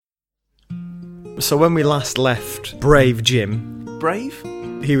So when we last left Brave Jim... Brave?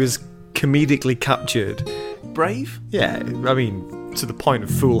 He was comedically captured. Brave? Yeah, I mean, to the point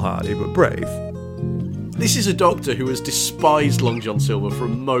of foolhardy, but brave. This is a doctor who has despised Long John Silver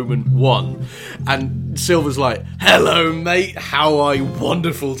from moment one. And Silver's like, hello, mate, how are you?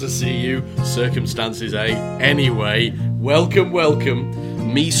 Wonderful to see you. Circumstances, eh? Anyway, welcome.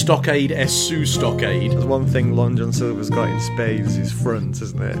 Me Stockade, es su Stockade. There's one thing Long John Silver's got in spades is front,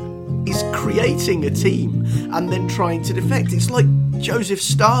 isn't it? He's creating a team and then trying to defect. It's like Joseph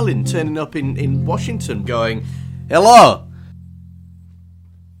Stalin turning up in Washington going, hello.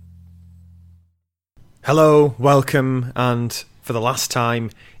 Hello, welcome, and for the last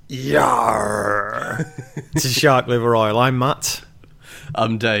time, yarr! This is Shark Liver Oil. I'm Matt.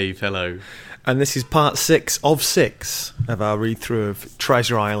 I'm Dave, hello. And this is part 6 of 6 of our read-through of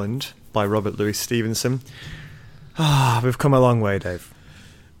Treasure Island by Robert Louis Stevenson. We've come a long way, Dave.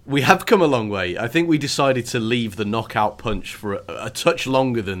 We have come a long way. I think we decided to leave the knockout punch for a touch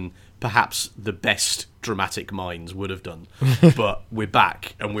longer than perhaps the best dramatic minds would have done. But we're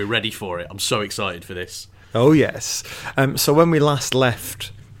back and we're ready for it. I'm so excited for this. Oh, yes. So when we last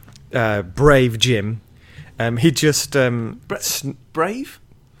left Brave Jim, he just... Brave?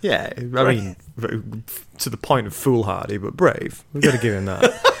 Yeah, I mean, to the point of foolhardy, but brave. We've got to give him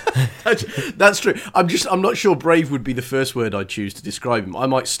that. That's true. I'm not sure brave would be the first word I'd choose to describe him. I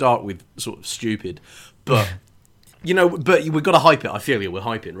might start with sort of stupid, but but we've got to hype it. I feel we're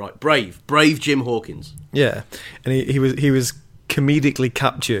hyping, right? Brave Jim Hawkins. Yeah, and he was comedically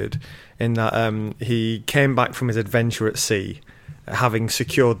captured in that he came back from his adventure at sea, having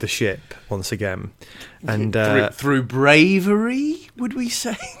secured the ship once again, and through bravery, would we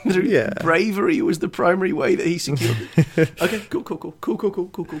say? Bravery was the primary way that he secured it. Okay, cool.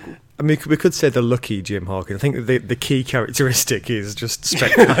 I mean, we could say the lucky Jim Hawkins. I think the key characteristic is just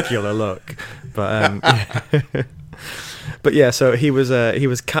spectacular luck, but but yeah. So he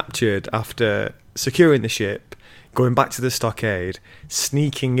was captured after securing the ship, going back to the stockade,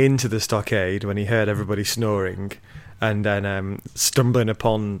 sneaking into the stockade when he heard everybody snoring, and then stumbling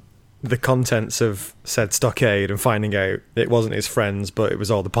upon the contents of said stockade and finding out it wasn't his friends, but it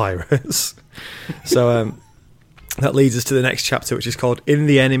was all the pirates. So that leads us to the next chapter, which is called In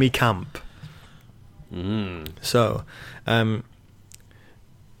the Enemy Camp. So all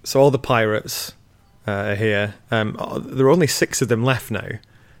the pirates are here. There are only 6 of them left now.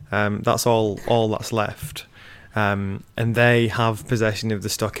 That's all that's left. And they have possession of the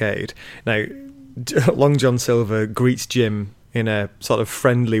stockade. Now, Long John Silver greets Jim in a sort of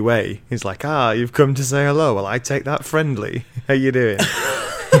friendly way. He's like, you've come to say hello. Well, I take that friendly. How you doing?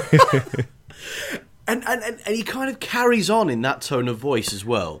 and he kind of carries on in that tone of voice as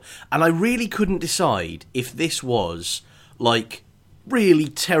well. And I really couldn't decide if this was like really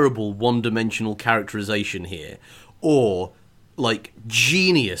terrible one-dimensional characterization here or like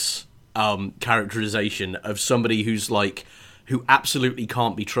genius characterization of somebody who absolutely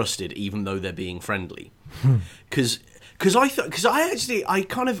can't be trusted, even though they're being friendly. Because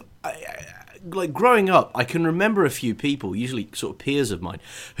growing up, I can remember a few people, usually sort of peers of mine,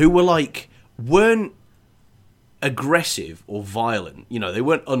 who weren't aggressive or violent. They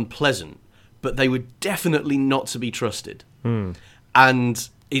weren't unpleasant, but they were definitely not to be trusted. And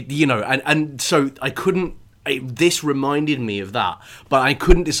so I couldn't. This reminded me of that, but I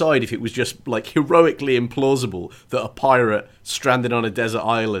couldn't decide if it was just heroically implausible that a pirate stranded on a desert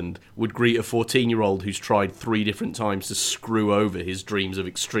island would greet a 14-year-old who's tried 3 different times to screw over his dreams of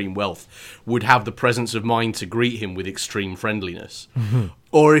extreme wealth, would have the presence of mind to greet him with extreme friendliness.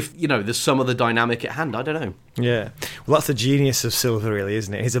 Or if, there's some other dynamic at hand, I don't know. Yeah. Well, that's the genius of Silver, really,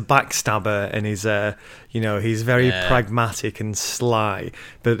 isn't it? He's a backstabber and he's very pragmatic and sly.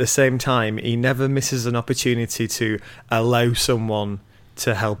 But at the same time, he never misses an opportunity to allow someone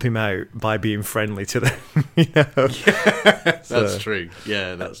to help him out by being friendly to them. That's true.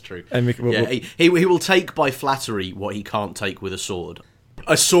 Yeah, that's true. And he will take by flattery what he can't take with a sword.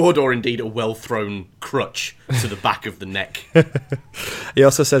 A sword, or indeed a well-thrown crutch to the back of the neck. He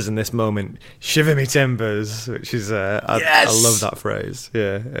also says in this moment, "Shiver me timbers," which is I love that phrase.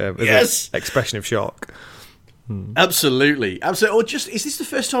 Yeah, yes, expression of shock. Absolutely. Or is this the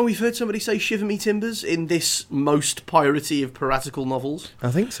first time we've heard somebody say "shiver me timbers" in this most piratey of piratical novels? I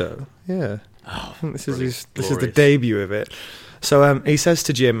think so. Yeah. I think this is the debut of it. So he says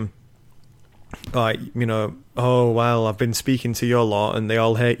to Jim, oh, well, I've been speaking to your lot and they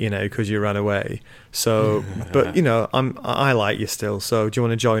all hate you now because you ran away. So, but, I like you still, so do you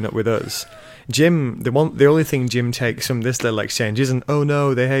want to join up with us? Jim, the only thing Jim takes from this little exchange isn't, oh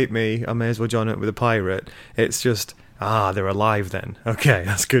no, they hate me, I may as well join up with a pirate. It's just, they're alive then. Okay,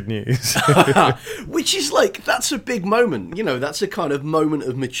 that's good news. Which is like, that's a big moment. You know, that's a kind of moment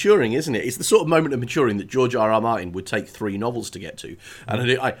of maturing, isn't it? It's the sort of moment of maturing that George R.R. Martin would take 3 novels to get to.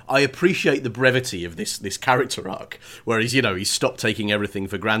 And I appreciate the brevity of this character arc, where he's stopped taking everything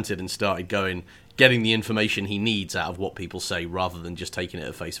for granted and started getting the information he needs out of what people say rather than just taking it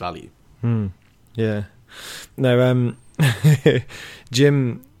at face value. Yeah. No,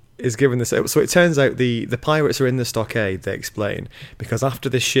 Jim is given this. So it turns out the pirates are in the stockade, they explain, because after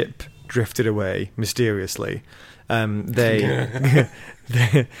the ship drifted away mysteriously, they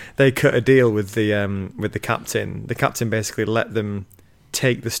they cut a deal with the captain. The captain basically let them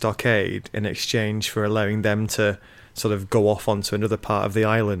take the stockade in exchange for allowing them to sort of go off onto another part of the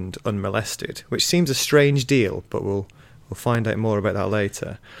island unmolested, which seems a strange deal, but we'll find out more about that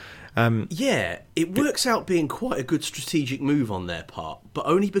later. Yeah, it works out being quite a good strategic move on their part, but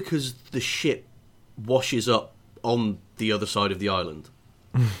only because the ship washes up on the other side of the island,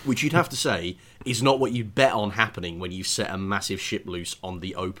 which you'd have to say is not what you bet on happening when you set a massive ship loose on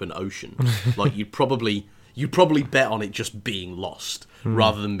the open ocean. Like, you'd probably bet on it just being lost,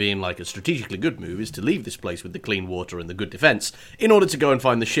 rather than being like, a strategically good move is to leave this place with the clean water and the good defence in order to go and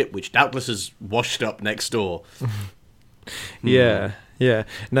find the ship, which doubtless has washed up next door. Yeah.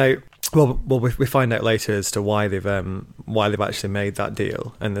 Now, well, we find out later as to why they've actually made that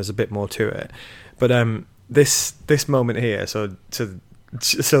deal, and there's a bit more to it. But this moment here, so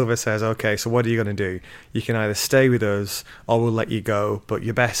Silver says, "Okay, so what are you going to do? You can either stay with us, or we'll let you go. But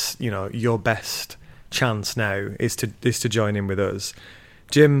your best chance now is to join in with us."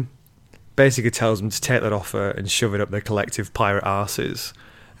 Jim basically tells them to take that offer and shove it up their collective pirate arses.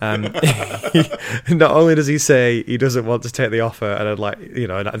 Not only does he say he doesn't want to take the offer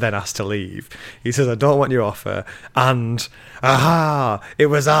and then ask to leave, he says, "I don't want your offer, and it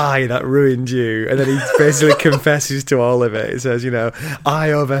was I that ruined you." And then he basically confesses to all of it. He says,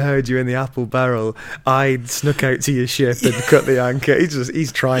 "I overheard you in the apple barrel. I snuck out to your ship and cut the anchor."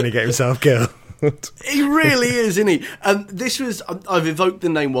 He's trying to get himself killed. He really is, isn't he? And this was, I've evoked the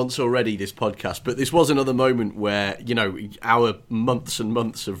name once already, this podcast, but this was another moment where, our months and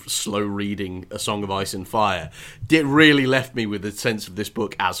months of slow reading A Song of Ice and Fire really left me with a sense of this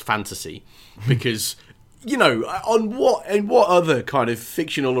book as fantasy. Because, in what other kind of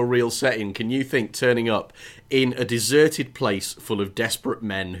fictional or real setting can you think turning up in a deserted place full of desperate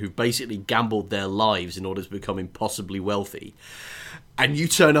men who've basically gambled their lives in order to become impossibly wealthy, and you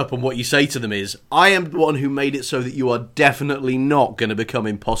turn up and what you say to them is, "I am the one who made it so that you are definitely not going to become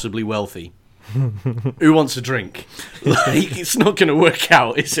impossibly wealthy. Who wants a drink?" Like, it's not going to work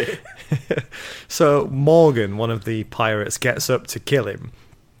out, is it? So Morgan, one of the pirates, gets up to kill him.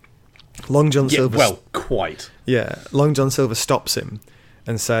 Long John Silver. Well, quite. Yeah, Long John Silver stops him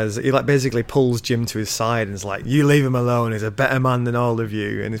and says, he basically pulls Jim to his side and is like, "You leave him alone. He's a better man than all of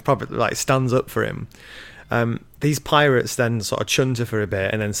you," and he's probably stands up for him. These pirates then sort of chunter for a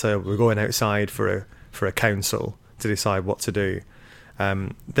bit, and then say, "We're going outside for a council to decide what to do."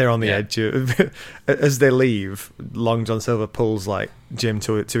 They're on the edge of, as they leave, Long John Silver pulls Jim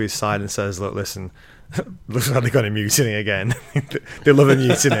to his side and says, "Look, listen, looks like they're going to mutiny again. They love a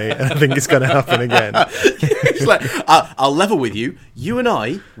mutiny, and I think it's going to happen again." It's like, I'll level with you. You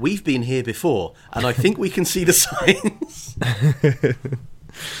and we've been here before, and I think we can see the signs.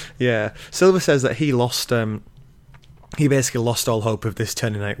 Yeah, Silver says that he basically lost all hope of this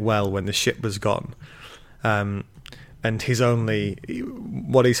turning out well when the ship was gone, and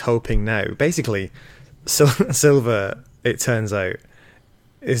what he's hoping now, basically, Silver, it turns out,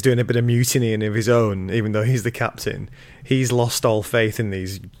 is doing a bit of mutinying of his own, even though he's the captain. He's lost all faith in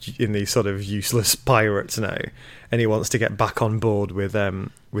these sort of useless pirates now, and he wants to get back on board with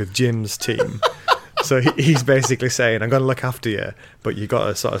Jim's team. So he's basically saying, "I'm going to look after you, but you got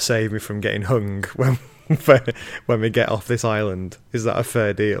to sort of save me from getting hung when we get off this island. Is that a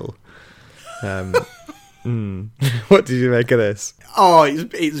fair deal?" What did you make of this? Oh,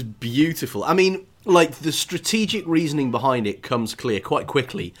 it's beautiful. I mean, the strategic reasoning behind it comes clear quite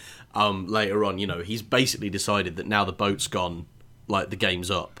quickly later on. He's basically decided that now the boat's gone, the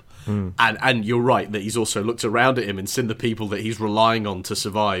game's up. And you're right that he's also looked around at him and seen the people that he's relying on to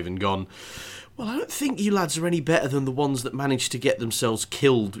survive and gone, "Well, I don't think you lads are any better than the ones that managed to get themselves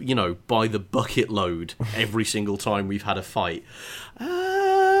killed, by the bucket load every single time we've had a fight.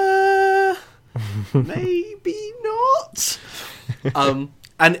 Maybe not."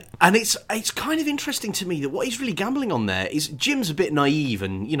 And it's kind of interesting to me that what he's really gambling on there is Jim's a bit naive,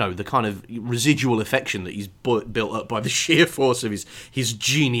 and the kind of residual affection that he's built up by the sheer force of his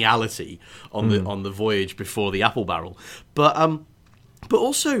geniality on the voyage before the apple barrel, but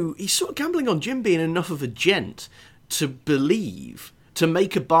also he's sort of gambling on Jim being enough of a gent to believe, to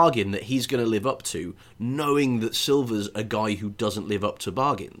make a bargain that he's going to live up to, knowing that Silver's a guy who doesn't live up to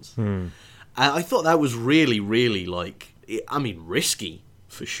bargains. And I thought that was really, really, like, I mean, risky.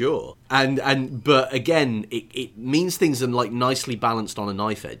 For sure. But again, it means things are like nicely balanced on a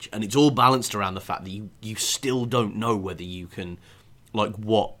knife edge, and it's all balanced around the fact that you still don't know whether you can, like,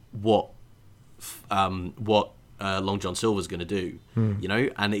 what Long John Silver's going to do, you know,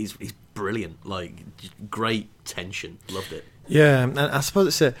 and he's brilliant, like, great tension, loved it. Yeah, and I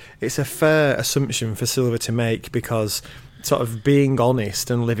suppose it's a fair assumption for Silver to make, because sort of being honest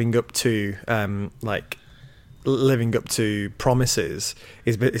and living up to promises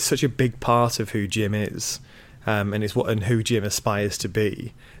is such a big part of who Jim is, and who Jim aspires to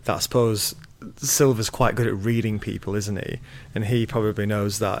be. That I suppose Silver's quite good at reading people, isn't he? And he probably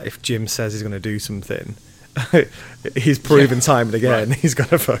knows that if Jim says he's going to do something, he's proven time and again he's going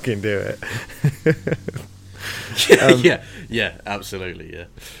to fucking do it. Yeah, absolutely, yeah.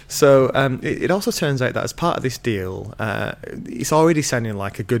 So it also turns out that as part of this deal, it's already sounding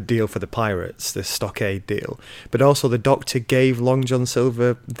like a good deal for the pirates, this stockade deal, but also the Doctor gave Long John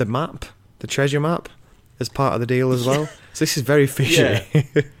Silver the map, the treasure map, as part of the deal as well. So this is very fishy. Yeah.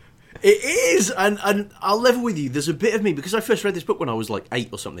 It is, and I'll level with you, there's a bit of me, because I first read this book when I was like 8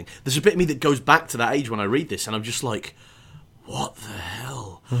 or something, there's a bit of me that goes back to that age when I read this, and I'm just like, what the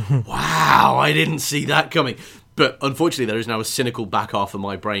hell? Wow, I didn't see that coming. But unfortunately, there is now a cynical back half of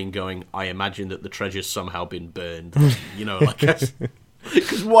my brain going, I imagine that the treasure's somehow been burned. You know, like,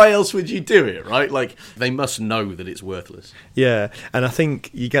 because why else would you do it, right? Like, they must know that it's worthless. Yeah, and I think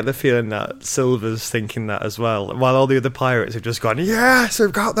you get the feeling that Silver's thinking that as well, while all the other pirates have just gone, yes,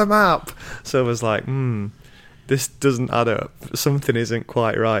 we've got the map. Silver's like, this doesn't add up. Something isn't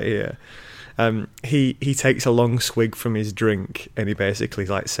quite right here. He takes a long swig from his drink, and he basically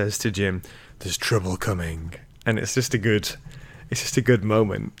like says to Jim, "There's trouble coming," and it's just a good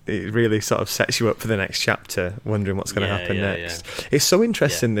moment. It really sort of sets you up for the next chapter, wondering what's going to happen next. Yeah. It's so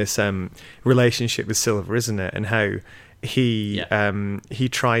interesting this relationship with Silver, isn't it? And how he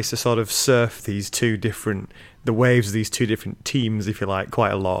tries to sort of surf the waves of these two different teams, if you like,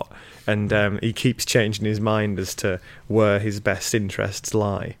 quite a lot, and he keeps changing his mind as to where his best interests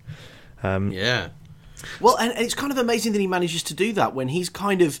lie. Well, and it's kind of amazing that he manages to do that when he's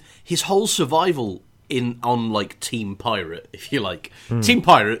kind of his whole survival on like Team Pirate, if you like. Team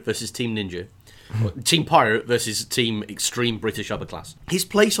Pirate versus Team Ninja. Team Pirate versus Team Extreme British Upper Class. His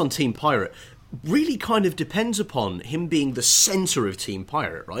place on Team Pirate really kind of depends upon him being the centre of Team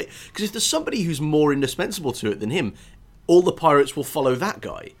Pirate, right? Because if there's somebody who's more indispensable to it than him, all the pirates will follow that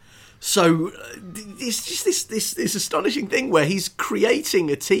guy. So it's just this astonishing thing where he's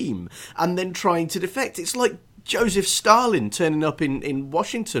creating a team and then trying to defect. It's like Joseph Stalin turning up in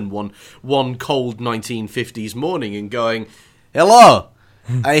Washington one cold 1950s morning and going, "Hello,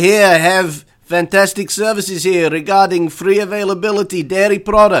 I hear I have fantastic services here regarding free availability dairy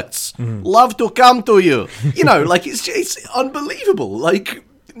products. Love to come to you." You know, like it's unbelievable. Like,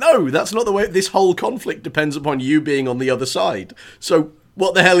 no, that's not the way. This whole conflict depends upon you being on the other side. So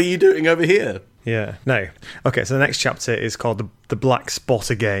what the hell are you doing over here? Yeah, no. Okay, so the next chapter is called the Black Spot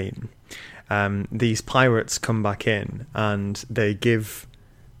Again. These pirates come back in and they give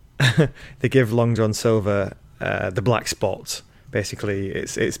Long John Silver the black spot. Basically,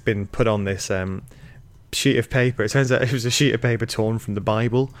 it's been put on this sheet of paper. It turns out it was a sheet of paper torn from the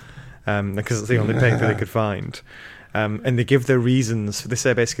Bible, because it's the only paper they could find. And they give their reasons. They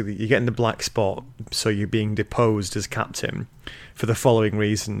say basically you're getting the black spot, so you're being deposed as captain for the following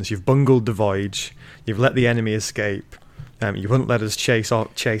reasons: you've bungled the voyage, you've let the enemy escape, you wouldn't let us chase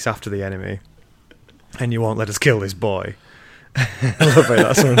after the enemy, and you won't let us kill this boy. I love it.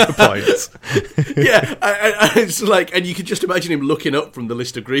 That's one of the points. Yeah, it's like, and you could just imagine him looking up from the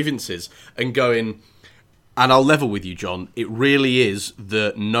list of grievances and going, and I'll level with you, John, it really is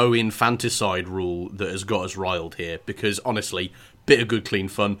the no infanticide rule that has got us riled here, because honestly, bit of good, clean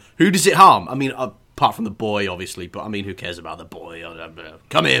fun. Who does it harm? I mean, apart from the boy, obviously, but I mean, who cares about the boy?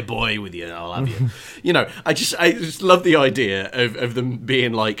 Come here, boy, with you, I'll have you. You know, I just love the idea of them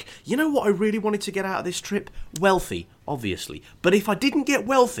being like, you know what I really wanted to get out of this trip? Wealthy, obviously. But if I didn't get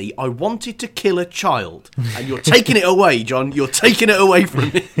wealthy, I wanted to kill a child. And you're taking it away, John. You're taking it away from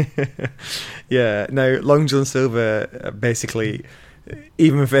me. Yeah, no, Long John Silver basically,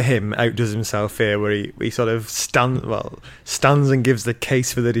 even for him, outdoes himself here, where he sort of stands and gives the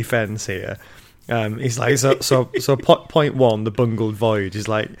case for the defence here. He's like, so point one, the bungled voyage, is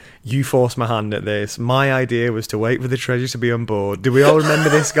like, you forced my hand at this. My idea was to wait for the treasure to be on board. Do we all remember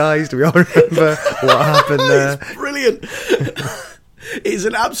this, guys? Do we all remember what happened there? It's brilliant. It's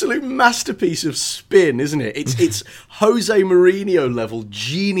an absolute masterpiece of spin, isn't it? It's Jose Mourinho level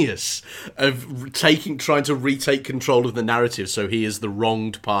genius of trying to retake control of the narrative, so he is the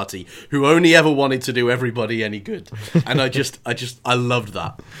wronged party who only ever wanted to do everybody any good. And I loved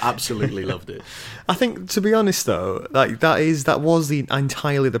that. Absolutely loved it. I think, to be honest though, like that was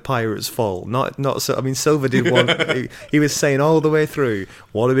entirely the pirates' fault. Not so. I mean, Silver did want. he was saying all the way through,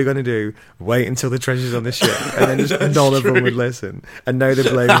 "What are we going to do? Wait until the treasure's on the ship," and then just none of them would listen. And now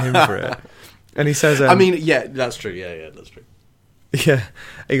they're blaming him for it. And he says, I mean, yeah, that's true. Yeah, that's true. Yeah,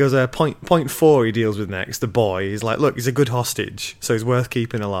 he goes, point 4 he deals with next, the boy. He's like, look, he's a good hostage, so he's worth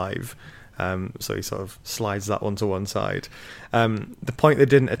keeping alive. So he sort of slides that one to one side. The point they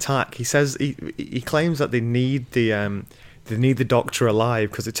didn't attack, he says, he claims that they need the doctor alive,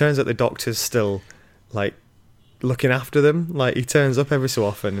 because it turns out the doctor's still, like, looking after them. Like, he turns up every so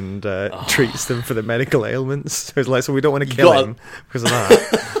often and treats them for the medical ailments. So it's like, so we don't want to kill him because of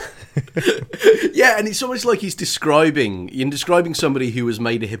that. Yeah, and it's almost like he's describing somebody who has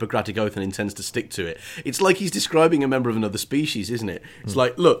made a Hippocratic oath and intends to stick to it. It's like he's describing a member of another species, isn't it? It's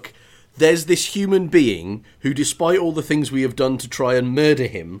like, look, there's this human being who, despite all the things we have done to try and murder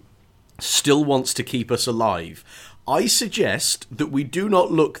him, still wants to keep us alive. I suggest that we do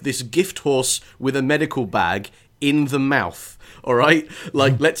not look this gift horse with a medical bag in the mouth. All right?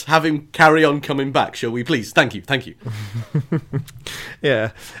 Like, let's have him carry on coming back, shall we, please? Thank you.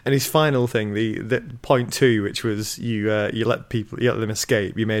 Yeah, and his final thing, the point 2, which was you let them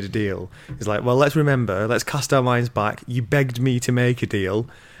escape, you made a deal. He's like, well, let's cast our minds back. You begged me to make a deal,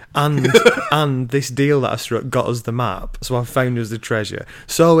 and this deal that I struck got us the map, so I've found us the treasure.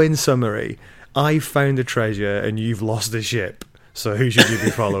 So, in summary, I've found the treasure and you've lost the ship. So who should you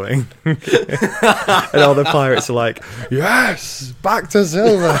be following? And all the pirates are like, yes, back to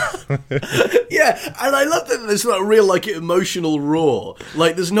Silver. Yeah, and I love that there's not a real, like, emotional roar.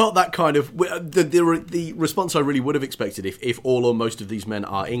 Like, there's not that kind of... The response I really would have expected, if all or most of these men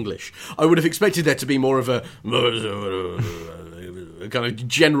are English, I would have expected there to be more of a kind of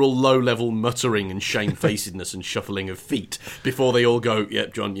general low-level muttering and shamefacedness and shuffling of feet before they all go,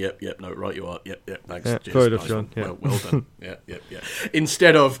 yep, John, yep, no, right you are, yep, thanks. Yeah, cheers, fair enough, nice John. Yeah. Well done. Yeah.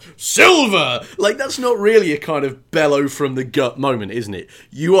 Instead of, Silver! Like, that's not really a kind of bellow from the gut moment, isn't it?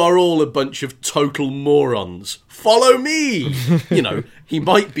 You are all a bunch of total morons. Follow me! You know, he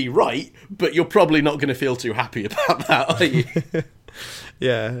might be right, but you're probably not going to feel too happy about that, are you?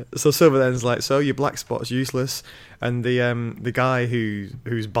 Yeah, so Silver then's like, so your black spot's useless, and the guy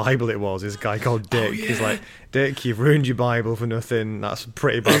whose Bible it was is a guy called Dick. Oh, yeah. He's like, Dick, you've ruined your Bible for nothing. That's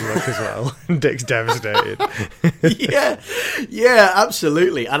pretty bad luck as well. And Dick's devastated. Yeah,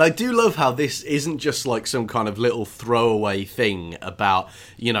 absolutely. And I do love how this isn't just like some kind of little throwaway thing about,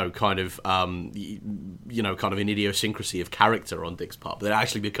 kind of an idiosyncrasy of character on Dick's part, but it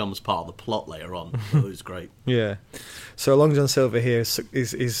actually becomes part of the plot later on. So it was great. Yeah. So Long John Silver here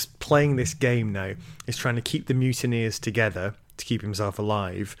is playing this game now. He's trying to keep the mutineers together to keep himself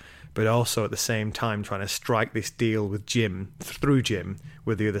alive, but also at the same time trying to strike this deal with through Jim,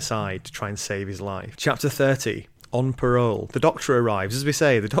 with the other side to try and save his life. Chapter 30, On Parole. The Doctor arrives. As we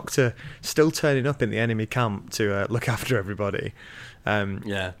say, the Doctor still turning up in the enemy camp to look after everybody.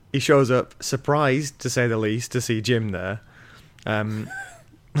 He shows up, surprised, to say the least, to see Jim there.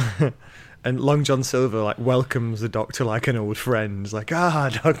 And Long John Silver welcomes the Doctor like an old friend. He's like,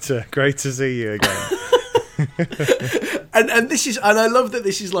 Doctor, great to see you again. and I love that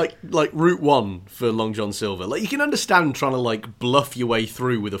this is like route 1 for Long John Silver. Like, you can understand trying to bluff your way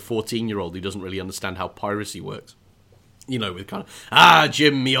through with a 14-year-old who doesn't really understand how piracy works. With kind of,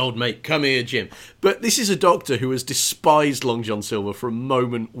 Jim, me old mate, come here, Jim. But this is a Doctor who has despised Long John Silver from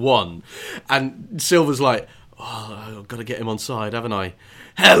moment 1. And Silver's like, I've got to get him on side, haven't I?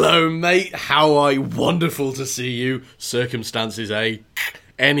 Hello, mate. How wonderful to see you. Circumstances, eh?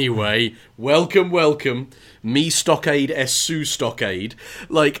 Anyway, welcome. Me Stockade, Sue Stockade.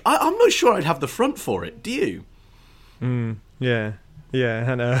 I'm not sure I'd have the front for it. Do you? Yeah,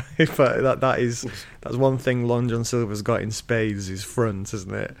 I know. But that's one thing Long John Silver's got in spades, is front,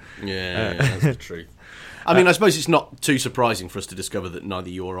 isn't it? Yeah, that's the truth. I mean, I suppose it's not too surprising for us to discover that neither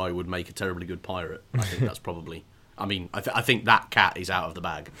you or I would make a terribly good pirate. I think that's probably... I mean, I think that cat is out of the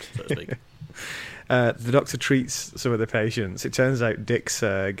bag, so to speak. The Doctor treats some of the patients. It turns out Dick's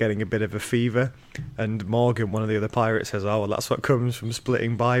getting a bit of a fever, and Morgan, one of the other pirates, says, that's what comes from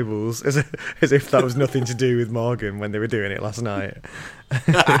splitting Bibles, as if that was nothing to do with Morgan when they were doing it last night.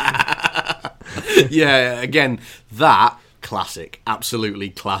 Yeah, again, that... classic, absolutely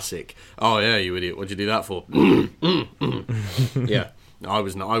classic. Oh yeah, you idiot! What'd you do that for? Yeah, I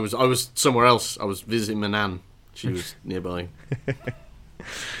was somewhere else. I was visiting my nan. She was nearby.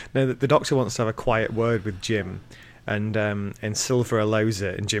 Now, the Doctor wants to have a quiet word with Jim, and Silver allows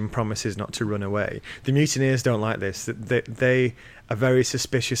it, and Jim promises not to run away. The mutineers don't like this. They are very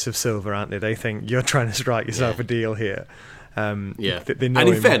suspicious of Silver, aren't they? They think you're trying to strike yourself a deal here. They know and in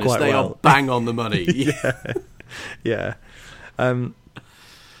him fairness, quite they well. are bang on the money. Yeah.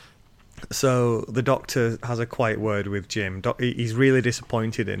 So the Doctor has a quiet word with Jim. He's really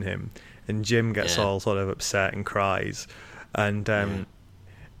disappointed in him, and Jim gets all sort of upset and cries. And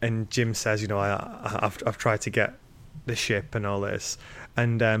Jim says, I've tried to get the ship and all this,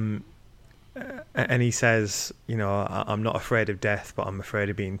 and he says, I'm not afraid of death, but I'm afraid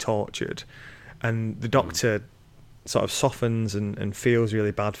of being tortured. And the Doctor sort of softens and feels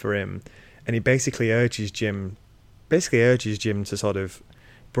really bad for him, and he basically urges Jim to sort of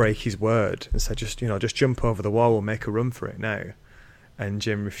break his word and say, just jump over the wall, we'll make a run for it now. And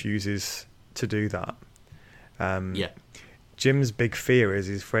Jim refuses to do that. Jim's big fear is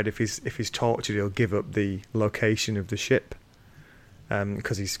he's afraid if he's tortured, he'll give up the location of the ship,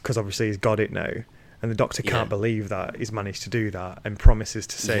 because obviously he's got it now, and the Doctor can't believe that he's managed to do that, and promises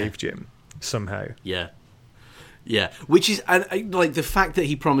to save Jim somehow. Yeah, which is, and like the fact that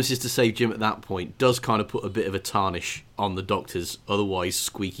he promises to save Jim at that point does kind of put a bit of a tarnish on the Doctor's otherwise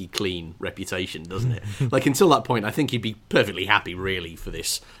squeaky clean reputation, doesn't it? Like, until that point, I think he'd be perfectly happy, really, for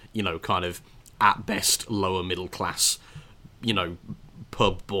this, kind of at best lower middle class,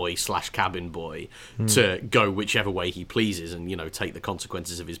 pub boy / cabin boy to go whichever way he pleases and take the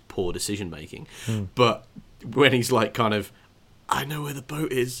consequences of his poor decision making. But when he's like, kind of, I know where the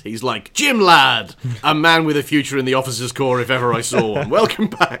boat is, he's like, Jim lad, a man with a future in the officers' corps if ever I saw one. Welcome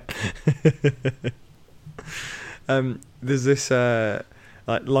back. There's this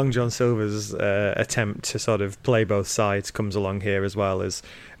like Long John Silver's attempt to sort of play both sides comes along here, as well as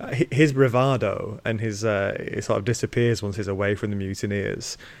his bravado, and his it sort of disappears once he's away from the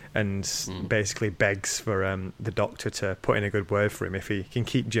mutineers, and basically begs for the Doctor to put in a good word for him if he can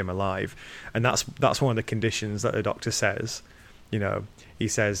keep Jim alive. And that's one of the conditions that the Doctor says. He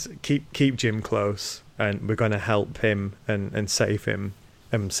says, keep Jim close, and we're going to help him and save him,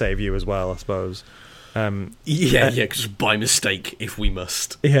 and save you as well, I suppose. Because by mistake, if we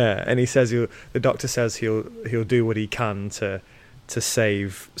must. Yeah, and he says the Doctor says he'll do what he can to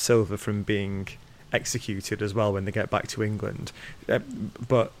save Silver from being executed as well when they get back to England.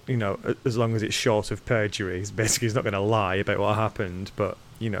 But as long as it's short of perjury, he's not going to lie about what happened. But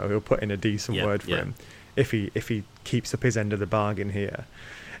he'll put in a decent word for him if he keeps up his end of the bargain here.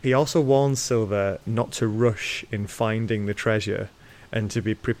 He also warns Silver not to rush in finding the treasure, and to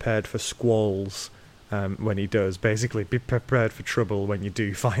be prepared for squalls when he does. Basically, be prepared for trouble when you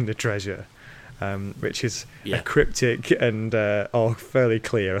do find the treasure, which is a cryptic and fairly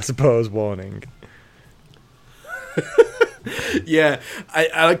clear, I suppose, warning.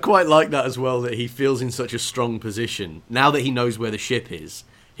 I quite like that as well, that he feels in such a strong position. Now that he knows where the ship is,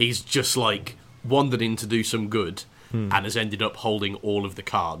 he's just like wandered in to do some good and has ended up holding all of the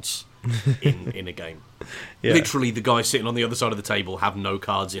cards in a game. Literally, the guys sitting on the other side of the table have no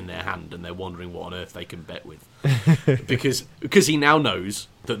cards in their hand, and they're wondering what on earth they can bet with. because he now knows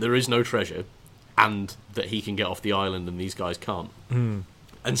that there is no treasure, and that he can get off the island and these guys can't. And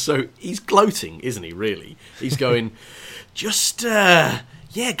so he's gloating, isn't he, really? He's going, just go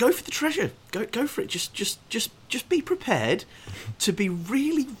for the treasure. Go for it. Just be prepared to be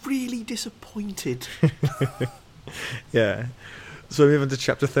really, really disappointed. Yeah. So we move on to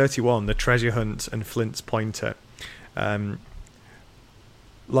chapter 31, the treasure hunt and Flint's pointer. Long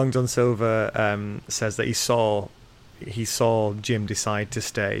John Silver says that he saw Jim decide to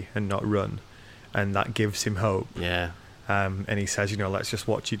stay and not run, and that gives him hope. Yeah. And he says, let's just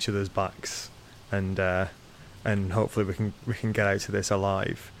watch each other's backs, and hopefully we can get out of this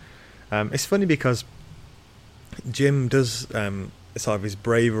alive. It's funny because Jim does sort of his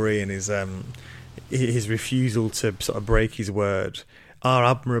bravery and his refusal to sort of break his word are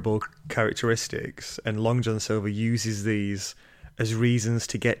admirable characteristics, and Long John Silver uses these as reasons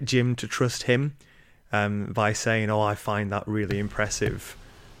to get Jim to trust him, by saying, I find that really impressive,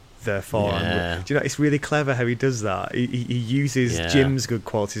 therefore it's really clever how he does that. He uses Jim's good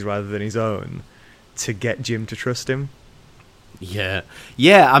qualities rather than his own to get Jim to trust him.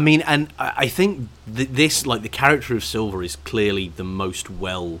 I mean, and I think this, like, the character of Silver is clearly the most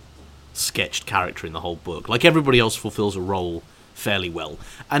well sketched character in the whole book. Like, everybody else fulfills a role fairly well,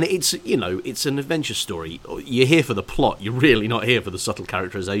 and it's an adventure story. You're here for the plot, you're really not here for the subtle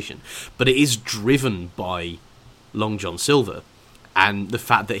characterization, but it is driven by Long John Silver and the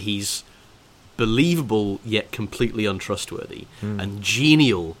fact that he's believable yet completely untrustworthy, and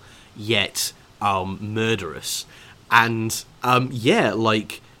genial yet murderous, and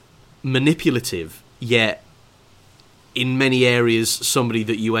like manipulative, yet in many areas somebody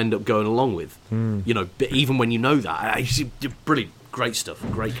that you end up going along with. You know, but even when you know that, brilliant, great stuff,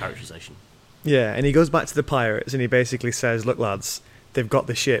 great characterization. Yeah, and he goes back to the pirates and he basically says, "Look, lads, they've got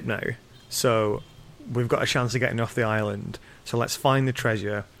the ship now, so we've got a chance of getting off the island. So let's find the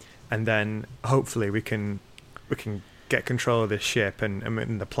treasure, and then hopefully we can get control of this ship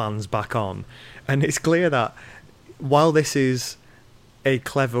and the plan's back on." And it's clear that while this is a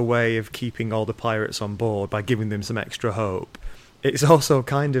clever way of keeping all the pirates on board by giving them some extra hope, it's also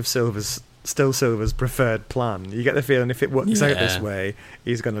kind of Silver's preferred plan. You get the feeling if it works out this way,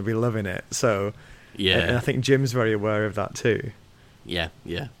 he's going to be loving it. So and I think Jim's very aware of that too. Yeah.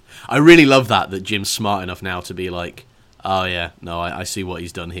 I really love that Jim's smart enough now to be like, oh yeah, no, I see what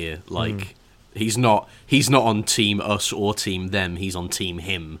he's done here. Like, he's not on team us or team them. He's on team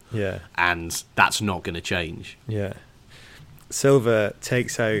him. Yeah, and that's not going to change. Yeah, Silver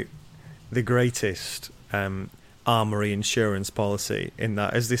takes out the greatest armory insurance policy in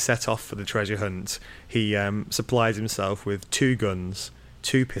that as they set off for the treasure hunt, he supplies himself with 2 guns,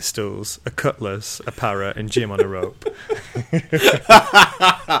 2 pistols, a cutlass, a parrot, and Jim on a rope.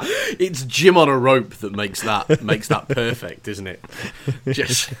 It's Jim on a rope that makes that perfect, isn't it?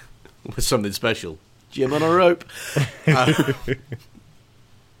 Just with something special. Jim on a rope.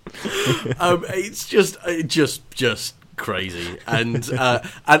 It's just crazy, and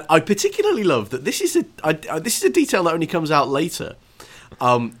I particularly love that this is a detail that only comes out later,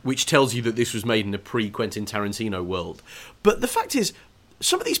 which tells you that this was made in a pre-Quentin Tarantino world. But the fact is,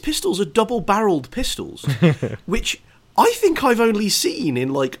 some of these pistols are double-barreled pistols, which I think I've only seen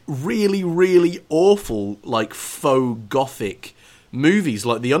in like really, really awful, like faux gothic movies,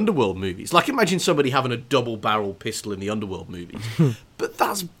 like the Underworld movies. Like, imagine somebody having a double-barrel pistol in the Underworld movies. But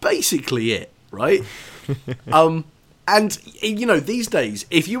that's basically it, right? And, you know, these days,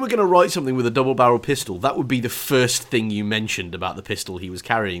 if you were going to write something with a double-barrel pistol, that would be the first thing you mentioned about the pistol he was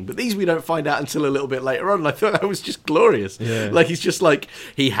carrying. But these we don't find out until a little bit later on, and I thought that was just glorious. Yeah. Like, he's just like,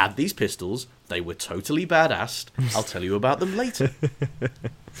 he had these pistols, they were totally badass, I'll tell you about them later.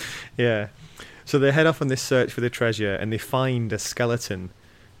 Yeah. So they head off on this search for the treasure, and they find a skeleton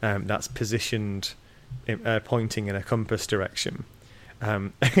that's positioned, pointing in a compass direction.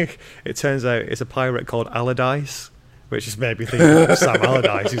 It turns out it's a pirate called Allardyce, which just made me think of Sam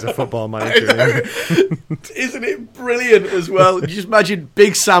Allardyce, who's a football manager. Isn't it brilliant as well? You just imagine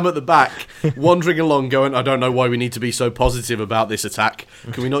Big Sam at the back, wandering along going, I don't know why we need to be so positive about this attack.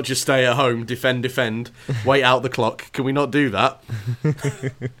 Can we not just stay at home, defend, wait out the clock? Can we not do that?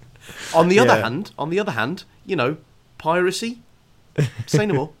 On the other hand, you know, piracy. Say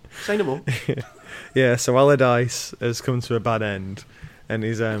no more. Yeah, so Allardyce has come to a bad end. And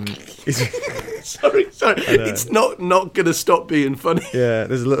he's sorry. It's not going to stop being funny. Yeah,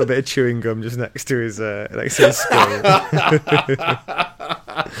 there's a little bit of chewing gum just next to his skull.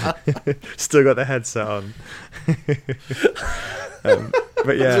 Still got the headset on.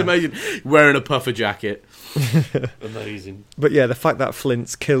 But yeah, it's amazing. Wearing a puffer jacket. Amazing. But yeah, the fact that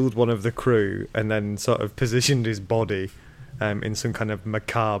Flint's killed one of the crew and then sort of positioned his body in some kind of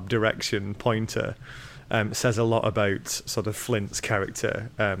macabre direction pointer. Says a lot about sort of Flint's character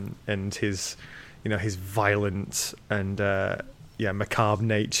and his violent and macabre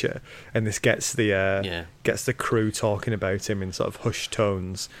nature, and this gets the crew talking about him in sort of hushed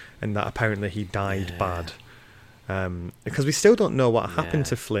tones, and that apparently he died bad. Because we still don't know what happened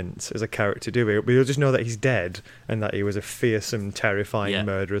to Flint as a character, do we? We just know that he's dead and that he was a fearsome, terrifying,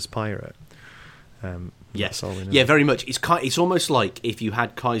 murderous pirate. That's all we know. Yeah, very much. It's almost like if you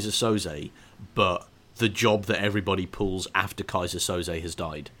had Kaiser Soze, but the job that everybody pulls after Kaiser Soze has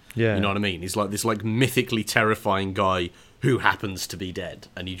died. Yeah. You know what I mean? He's like this like mythically terrifying guy who happens to be dead,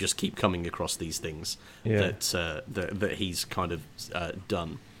 and you just keep coming across these things that he's kind of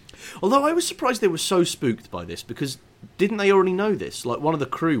done. Although I was surprised they were so spooked by this, because didn't they already know this? Like, one of the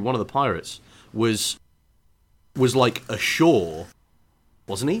crew, one of the pirates, was like ashore,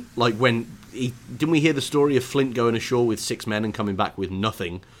 wasn't he? Like, didn't we hear the story of Flint going ashore with 6 men and coming back with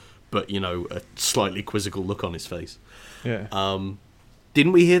nothing but, you know, a slightly quizzical look on his face? Yeah.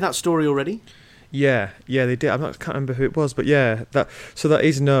 Didn't we hear that story already? Yeah, they did. I can't remember who it was, but yeah, that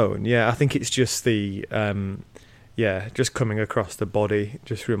is known. Yeah, I think it's just the yeah, just coming across the body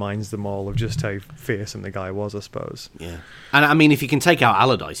just reminds them all of just how fearsome the guy was, I suppose. Yeah. And I mean, if you can take out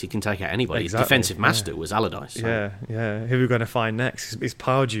Allardyce, you can take out anybody. Exactly, His defensive master was Allardyce. So. Yeah, yeah. Who are we going to find next? Is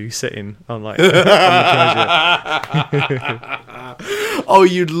Pardew sitting on like on the treasure? Oh,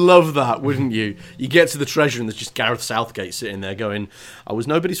 you'd love that, wouldn't you? You get to the treasure and there's just Gareth Southgate sitting there going, I was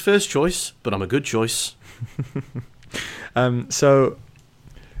nobody's first choice, but I'm a good choice. So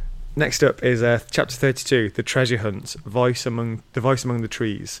next up is chapter 32, the treasure hunt, voice among the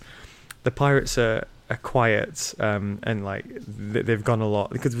trees. The pirates are quiet, and like they've gone a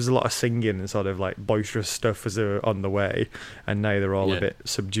lot because there was a lot of singing and sort of like boisterous stuff as they were on the way, and now they're all a bit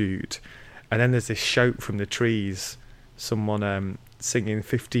subdued. And then there's this shout from the trees, someone singing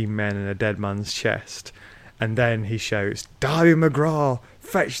 15 men in a dead man's chest, and then he shouts, Darby McGraw,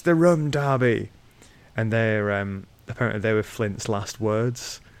 fetch the rum, Darby. And they're apparently they were Flint's last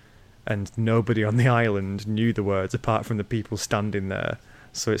words, and nobody on the island knew the words apart from the people standing there.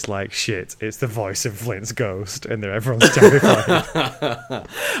 So it's like, shit, it's the voice of Flint's ghost, and everyone's terrified.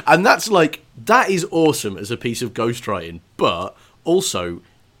 And that is awesome as a piece of ghostwriting, but also,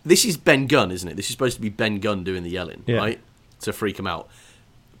 this is Ben Gunn, isn't it? This is supposed to be Ben Gunn doing the yelling, right? To freak him out.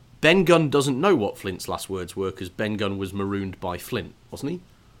 Ben Gunn doesn't know what Flint's last words were, because Ben Gunn was marooned by Flint, wasn't he?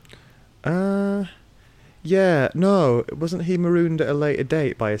 Yeah, no, wasn't he marooned at a later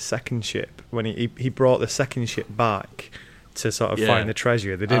date by a second ship when he brought the second ship back to sort of find the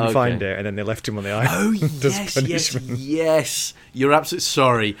treasure? They didn't find it, and then they left him on the island. Oh, yes. You're absolutely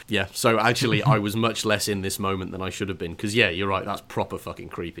sorry. Yeah, so actually, I was much less in this moment than I should have been, because you're right. That's proper fucking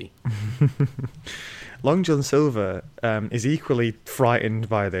creepy. Long John Silver is equally frightened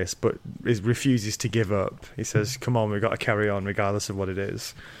by this, but refuses to give up. He says, "Come on, we've got to carry on, regardless of what it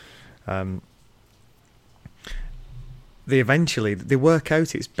is." They work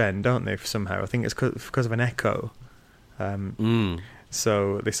out it's Ben, don't they? Somehow, I think it's because of an echo.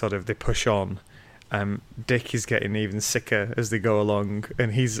 So they push on. Dick is getting even sicker as they go along,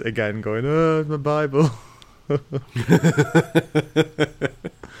 and he's again going, "Oh, my Bible."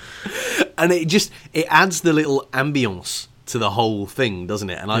 And it adds the little ambience to the whole thing, doesn't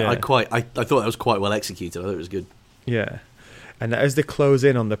it? And I thought that was quite well executed. I thought it was good. Yeah. And as they close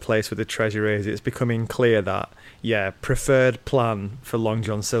in on the place where the treasure is, it's becoming clear that, preferred plan for Long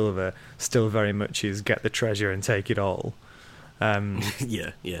John Silver still very much is get the treasure and take it all.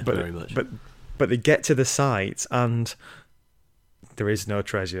 Very much. But they get to the site and there is no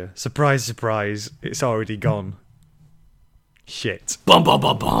treasure. Surprise, surprise, it's already gone. Shit. Bum, bum,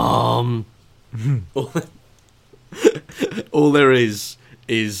 bum, bum. All there is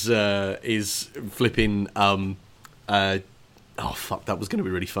flipping... oh, fuck, that was going to be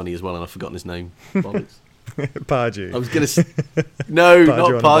really funny as well, and I've forgotten his name. Bollocks. Pardew. I was going to... No,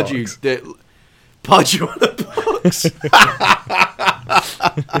 not Pardew. Pardew on the box.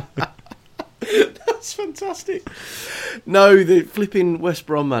 That's fantastic. No, the flipping West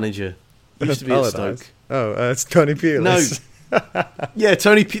Brom manager. Used to be at Stoke. Oh, it's Tony Pulis. No. Yeah,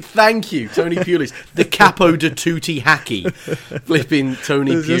 thank you, Tony Pulis. The Capo de Tutti Hacky. Flipping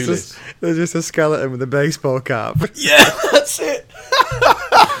Tony Pulis. There's just a skeleton with a baseball cap. Yeah, that's it.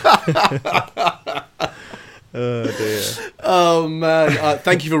 Oh dear. Oh man,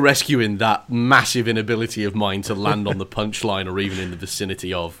 thank you for rescuing that massive inability of mine to land on the punchline or even in the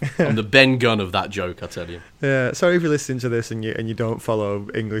vicinity of. I'm the Ben Gunn of that joke, I tell you. Yeah, sorry if you're listening to this and you don't follow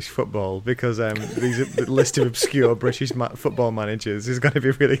English football, because these are the list of obscure British football managers is going to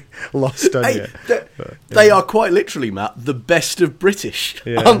be really lost on you. They are quite literally, Matt, the best of British,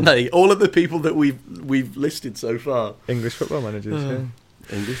 aren't they? All of the people that we've listed so far. English football managers,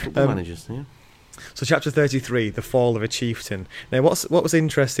 English football managers, yeah. So chapter 33, the fall of a chieftain. Now what was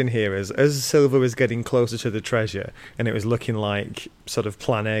interesting here is, as Silver was getting closer to the treasure and it was looking like sort of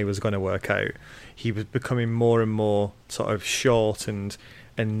plan A was going to work out, he was becoming more and more sort of short and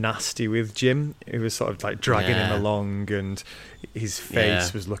nasty with Jim. He was sort of like dragging him along, and his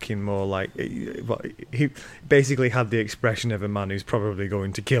face was looking more like... He basically had the expression of a man who's probably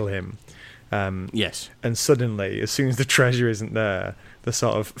going to kill him. Yes. And suddenly, as soon as the treasure isn't there, the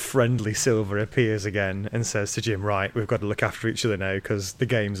sort of friendly Silver appears again and says to Jim, "Right, we've got to look after each other now because the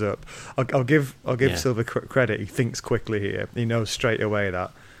game's up." I'll give Silver credit. He thinks quickly here. He knows straight away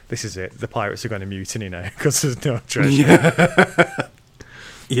that this is it. The pirates are going to mutiny now because there's no treasure.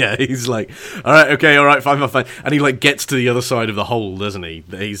 Yeah, he's like, all right, fine. And he like gets to the other side of the hole, doesn't he?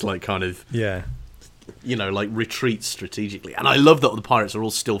 He's like kind of like retreats strategically. And I love that the pirates are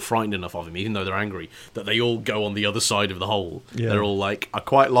all still frightened enough of him, even though they're angry, that they all go on the other side of the hole. Yeah. They're all like, I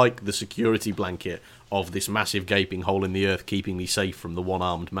quite like the security blanket of this massive gaping hole in the earth keeping me safe from the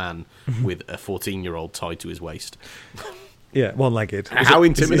one-armed man with a 14-year-old tied to his waist. Yeah, one-legged. How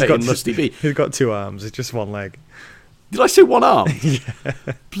intimidating must he be? He's got 2 arms, it's just one leg. Did I say one arm? Yeah.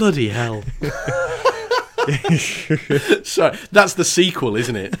 Bloody hell. So that's the sequel,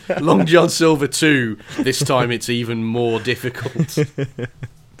 isn't it? Long John Silver 2. This time it's even more difficult.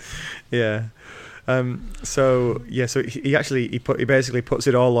 Yeah. So he basically puts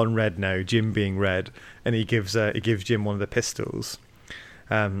it all on Red now, Jim being Red, and he gives Jim one of the pistols.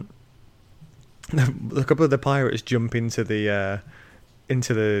 A couple of the pirates jump into the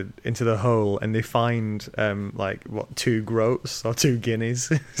hole, and they find 2 groats or 2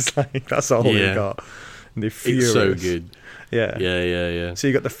 guineas. It's like that's all they got. And they're furious. It's so good. Yeah. Yeah. So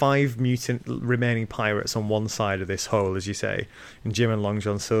you got the 5 mutant remaining pirates on one side of this hole, as you say, and Jim and Long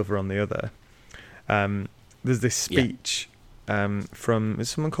John Silver on the other. There's this speech from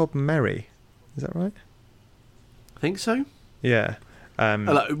someone called Merry. Is that right? I think so. Yeah.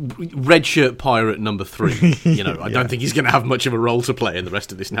 Red shirt pirate number 3. I don't think he's going to have much of a role to play in the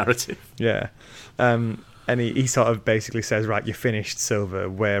rest of this narrative. Yeah. And he sort of basically says, right, you're finished, Silver.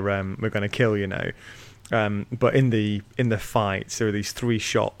 We're going to kill you now. But in the fight, there are these 3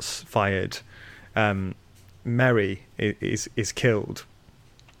 shots fired. Merry is killed.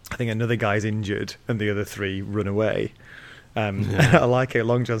 I think another guy's injured, and the other 3 run away. I like it.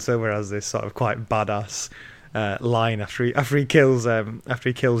 Long John Silver has this sort of quite badass line after he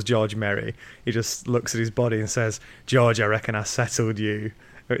kills George Merry. He just looks at his body and says, "George, I reckon I settled you."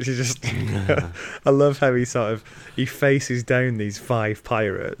 Which is just, I love how he faces down these 5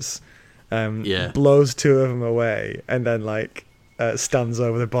 pirates, blows 2 of them away, and then stands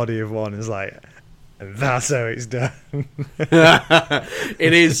over the body of one and is like, "That's how it's done."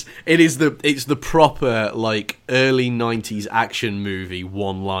 It's the proper early 90s action movie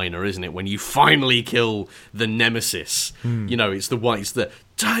one-liner, isn't it? When you finally kill the nemesis, it's the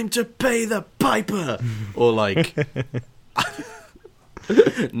time to pay the piper, or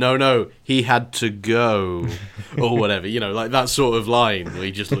no, he had to go, or whatever, that sort of line where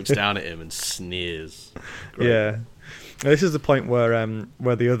he just looks down at him and sneers. Great. Yeah. This is the point where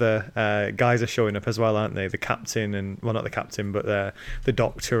the other guys are showing up as well, aren't they? The captain not the captain, but the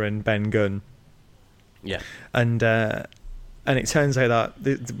doctor and Ben Gunn. Yeah. And it turns out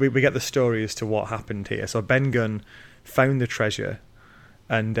that we get the story as to what happened here. So Ben Gunn found the treasure,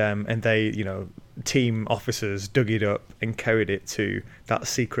 and they, team officers dug it up and carried it to that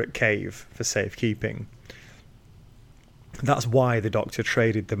secret cave for safekeeping. That's why the doctor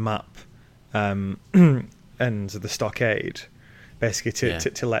traded the map and the stockade, basically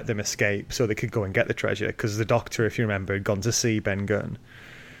to let them escape so they could go and get the treasure, because the doctor, if you remember, had gone to see Ben Gunn.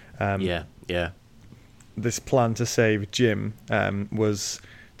 This plan to save Jim was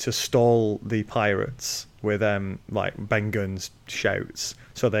to stall the pirates with Ben Gunn's shouts,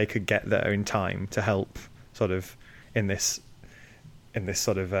 so they could get there in time to help sort of in this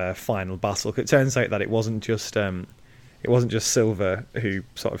sort of final battle. It turns out that it wasn't just Silver who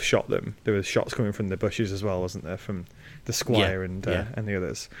sort of shot them. There was shots coming from the bushes as well, wasn't there, from the Squire and the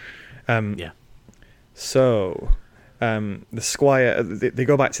others. So the Squire, they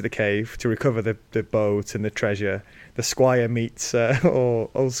go back to the cave to recover the boat and the treasure. The Squire meets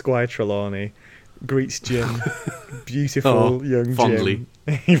old Squire Trelawney, greets Jim, beautiful young fondly.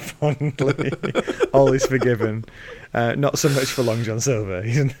 Jim. Fondly. All is forgiven. Not so much for Long John Silver.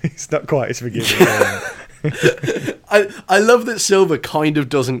 He's not quite as forgiving. I love that Silver kind of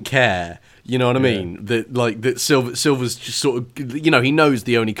doesn't care. You know what I mean? That Silver's just sort of, he knows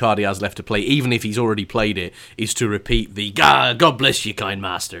the only card he has left to play, even if he's already played it, is to repeat the God bless you, kind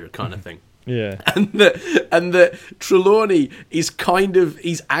master kind of thing. Yeah. And that Trelawney is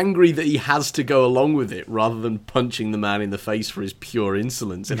he's angry that he has to go along with it rather than punching the man in the face for his pure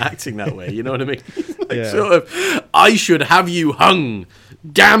insolence and acting that way. You know what I mean? Sort of, I should have you hung.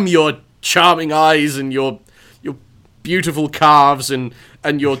 Damn your charming eyes and your beautiful calves and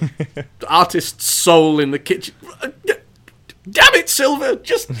your artist's soul in the kitchen. Damn it, Silver!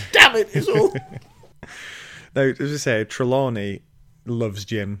 Just damn it, is all. Now, as I say, Trelawney loves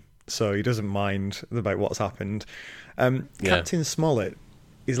Jim, so he doesn't mind about what's happened. Captain Smollett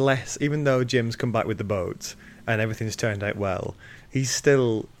is less, even though Jim's come back with the boat and everything's turned out well, he's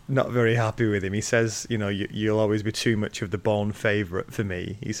still not very happy with him. He says, you'll always be too much of the born favourite for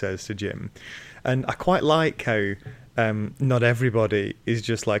me, he says to Jim. And I quite like how not everybody is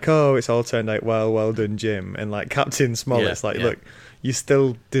just like, oh, it's all turned out well done, Jim. And like Captain Smollett's look, you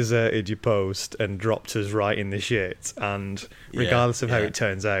still deserted your post and dropped us right in the shit, and regardless of how it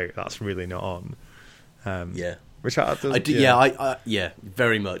turns out, that's really not on. Which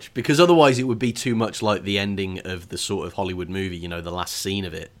very much, because otherwise it would be too much like the ending of the sort of Hollywood movie, you know, the last scene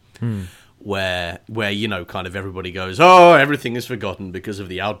of it, where you know, kind of everybody goes, oh, everything is forgotten because of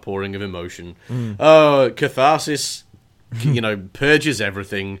the outpouring of emotion. Oh, catharsis, you know, purges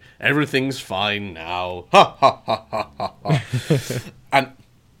everything. Everything's fine now. Ha ha ha ha ha ha. And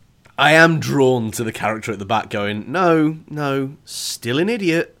I am drawn to the character at the back going, no, still an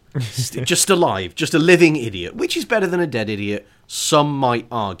idiot. Just alive, just a living idiot, which is better than a dead idiot, some might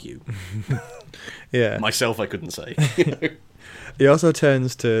argue. Yeah. Myself, I couldn't say. He also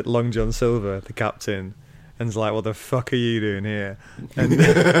turns to Long John Silver, the captain, and is like, what the fuck are you doing here? And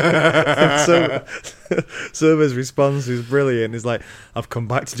Silver's response is brilliant. He's like, I've come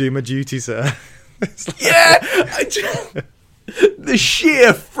back to do my duty, sir. The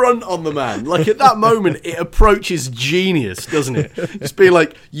sheer front on the man. Like, at that moment, it approaches genius, doesn't it? Just be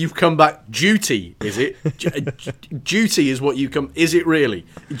like, you've come back. Duty, is it? Duty is what you come... Is it really?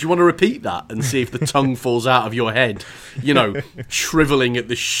 Do you want to repeat that and see if the tongue falls out of your head? You know, shriveling at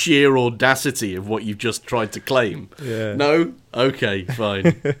the sheer audacity of what you've just tried to claim. Yeah. No? Okay,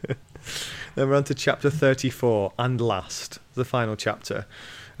 fine. Then we're on to chapter 34, and last, the final chapter.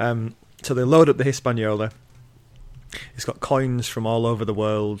 So they load up the Hispaniola. It's got coins from all over the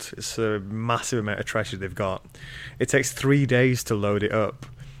world. It's a massive amount of treasure they've got. It takes 3 days to load it up,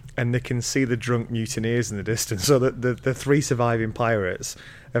 and they can see the drunk mutineers in the distance. So the three surviving pirates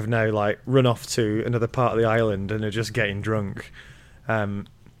have now like run off to another part of the island and are just getting drunk.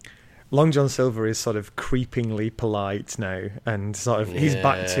 Long John Silver is sort of creepingly polite now, and sort of he's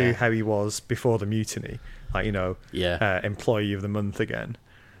back to how he was before the mutiny, like, you know, employee of the month again.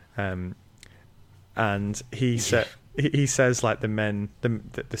 And he says like the men,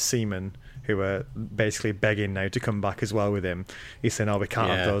 the seamen who are basically begging now to come back as well with him. He's saying, "Oh, we can't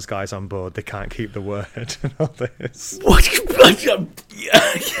have those guys on board. They can't keep the word," and all this. What?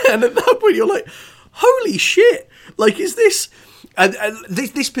 And at that point, you're like, "Holy shit! Like, is this?" And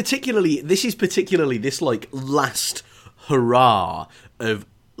this is particularly this like last hurrah of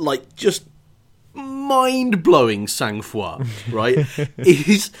like just mind-blowing sang-froid, right?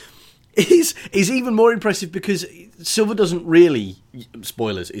 is even more impressive because Silver doesn't really,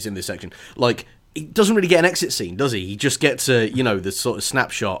 spoilers is in this section, like, he doesn't really get an exit scene, does he? He just gets a, you know, the sort of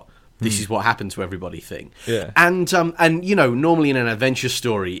snapshot, this is what happened to everybody thing. Yeah. And you know, normally in an adventure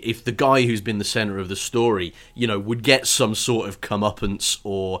story, if the guy who's been the centre of the story, you know, would get some sort of comeuppance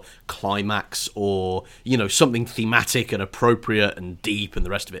or climax or, you know, something thematic and appropriate and deep and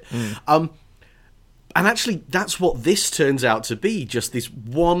the rest of it. And actually, that's what this turns out to be, just this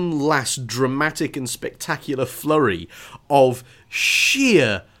one last dramatic and spectacular flurry of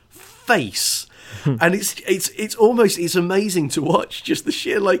sheer face. And it's almost, it's amazing to watch, just the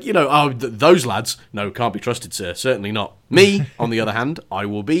sheer, like, you know, those lads, no, can't be trusted, sir, certainly not. Me, on the other hand, I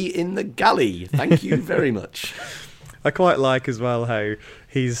will be in the galley. Thank you very much. I quite like as well how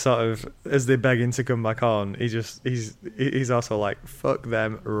he's sort of, as they're begging to come back on, he's also like, fuck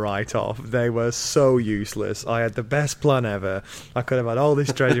them right off. They were so useless. I had the best plan ever. I could have had all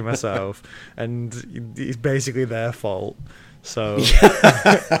this treasure myself, and it's basically their fault. So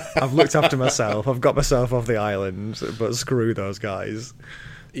I've looked after myself. I've got myself off the island, but screw those guys.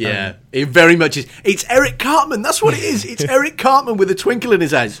 Yeah, it very much is. It's Eric Cartman. That's what it is. It's Eric Cartman with a twinkle in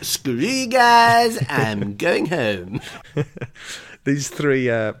his eyes. Screw you guys. I'm going home. These three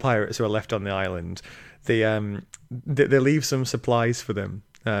pirates who are left on the island, they leave some supplies for them.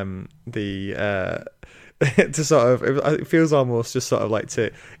 To sort of, it feels almost just sort of like to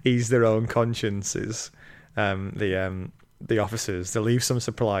ease their own consciences. The officers, they leave some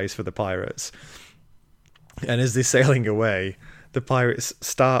supplies for the pirates, and as they're sailing away, the pirates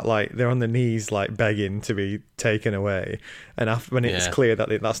start, like, they're on their knees, like, begging to be taken away. And after, when it's clear that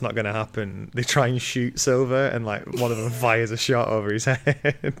that's not going to happen, they try and shoot Silver, and, like, one of them fires a shot over his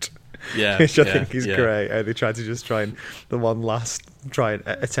head. Yeah, which I think is great. They try and the one last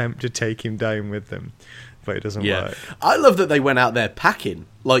attempt to take him down with them, but it doesn't work. I love that they went out there packing.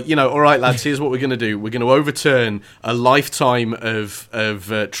 Like, you know, all right, lads, here's what we're going to do. We're going to overturn a lifetime of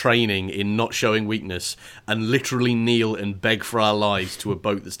training in not showing weakness and literally kneel and beg for our lives to a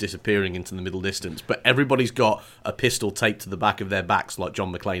boat that's disappearing into the middle distance. But everybody's got a pistol taped to the back of their backs like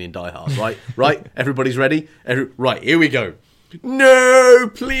John McClane in Die Hard, right? Right? Everybody's ready? Right, here we go. No,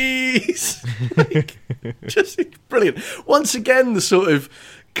 please. Just brilliant. Once again, the sort of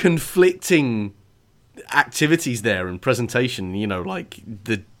conflicting activities there and presentation, you know, like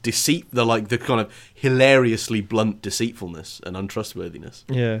the deceit, the kind of hilariously blunt deceitfulness and untrustworthiness.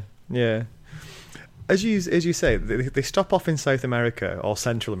 Yeah, yeah. As you say, they stop off in South America or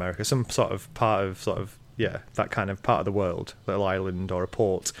Central America, some sort of part of that kind of part of the world, little island or a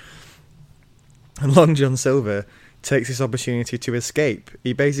port. And Long John Silver takes this opportunity to escape.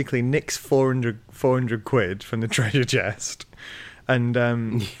 He basically nicks 400 quid from the treasure chest, and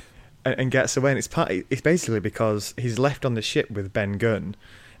gets away. And it's basically because he's left on the ship with Ben Gunn,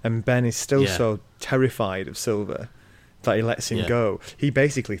 and Ben is still so terrified of Silver that he lets him go. He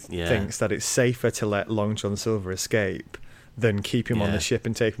basically thinks that it's safer to let Long John Silver escape than keep him on the ship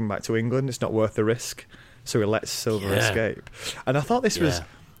and take him back to England. It's not worth the risk, so he lets Silver escape. And I thought this was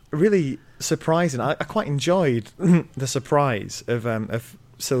really surprising. I quite enjoyed the surprise of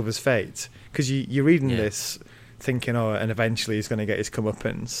Silver's fate, because you're reading this thinking, and eventually he's going to get his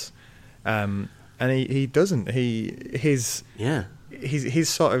comeuppance, and he doesn't. His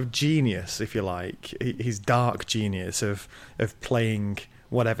sort of genius, if you like, his dark genius of playing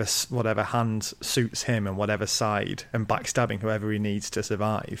whatever hand suits him and whatever side, and backstabbing whoever he needs to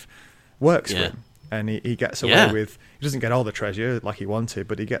survive, works for him. And he gets away with... He doesn't get all the treasure like he wanted,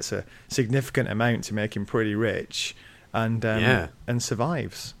 but he gets a significant amount to make him pretty rich, and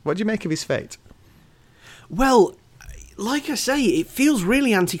survives. What do you make of his fate? Well, like I say, it feels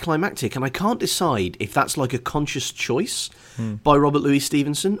really anticlimactic, and I can't decide if that's like a conscious choice by Robert Louis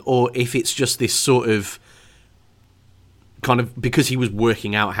Stevenson, or if it's just this sort of kind of, because he was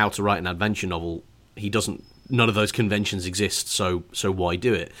working out how to write an adventure novel, none of those conventions exist, so why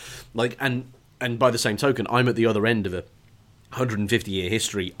do it? Like, and by the same token, I'm at the other end of a 150-year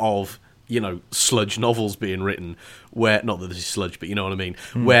history of, you know, sludge novels being written, where, not that this is sludge, but you know what I mean,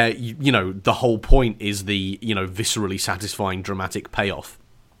 where, you know, the whole point is the, you know, viscerally satisfying dramatic payoff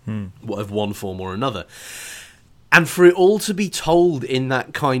of one form or another. And for it all to be told in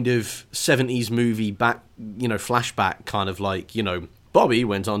that kind of 70s movie flashback kind of like, you know, Bobby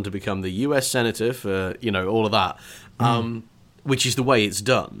went on to become the US Senator for, you know, all of that, which is the way it's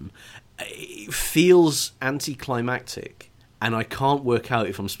done. It feels anticlimactic, and I can't work out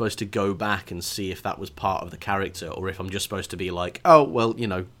if I'm supposed to go back and see if that was part of the character, or if I'm just supposed to be like, oh, well, you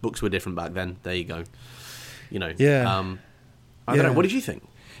know, books were different back then. There you go. You know. Yeah. I don't know. What did you think?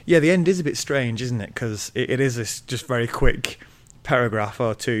 Yeah, the end is a bit strange, isn't it? Because it is this just very quick paragraph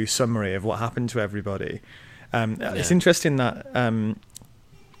or two summary of what happened to everybody. It's interesting that,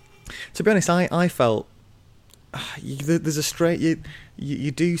 to be honest, I felt there's a strange...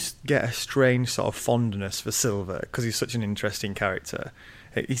 You do get a strange sort of fondness for Silver, because he's such an interesting character.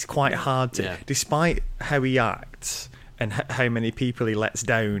 He's quite hard to... Despite how he acts and how many people he lets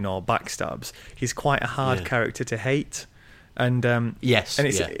down or backstabs, he's quite a hard character to hate. And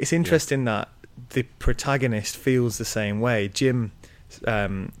it's interesting that the protagonist feels the same way. Jim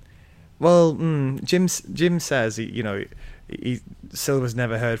says, Silver's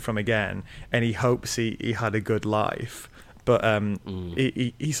never heard from again, and he hopes he had a good life. But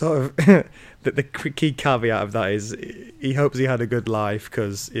he sort of the key caveat of that is he hopes he had a good life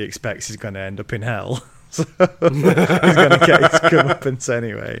because he expects he's going to end up in hell. So he's going to get his comeuppance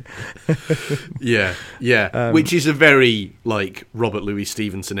anyway. Which is a very like Robert Louis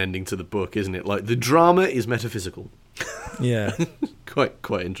Stevenson ending to the book, isn't it? Like, the drama is metaphysical. Yeah,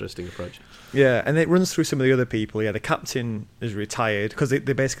 quite interesting approach. Yeah, and it runs through some of the other people. Yeah, the captain is retired, because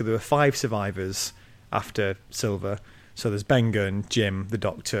there were 5 survivors after Silver. So there's Ben Gunn, Jim, the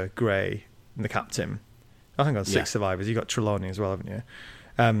Doctor, Gray, and the captain. I think on 6 survivors. You got Trelawney as well, haven't you?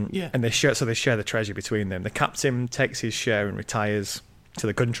 And they share the treasure between them. The captain takes his share and retires to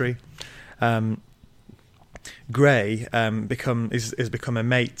the country. Gray has become a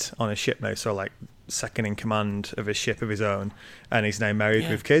mate on a ship now, so like second in command of a ship of his own, and he's now married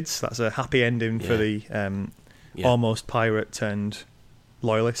with kids. That's a happy ending for the almost pirate turned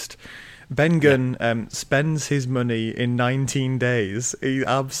loyalist. Ben Gunn spends his money in 19 days. He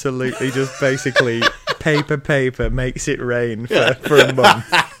absolutely just basically paper makes it rain for a month.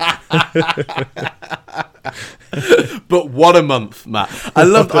 But what a month, Matt. I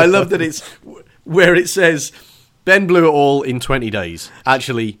love that it's where it says Ben blew it all in 20 days.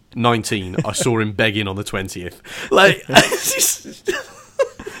 Actually, 19. I saw him begging on the 20th. Like,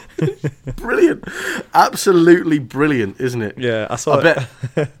 brilliant, absolutely brilliant, isn't it? Yeah, I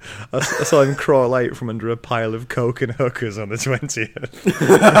saw him crawl out from under a pile of coke and hookers on the 20th,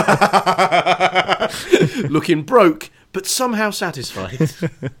 looking broke but somehow satisfied.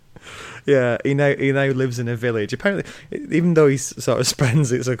 Yeah, he now lives in a village. Apparently, even though he sort of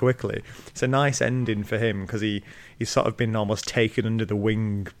spends it so quickly, it's a nice ending for him because he's sort of been almost taken under the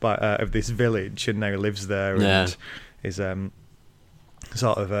wing of this village and now lives there and is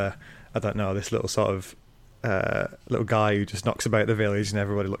sort of I don't know, this little sort of little guy who just knocks about the village and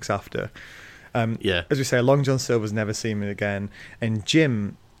everybody looks after. As we say, Long John Silver's never seen him again, and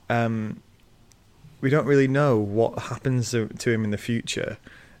Jim, we don't really know what happens to him in the future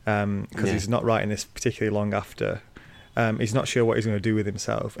because he's not writing this particularly long after. He's not sure what he's going to do with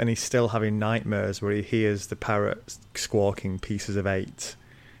himself, and he's still having nightmares where he hears the parrot squawking pieces of 8,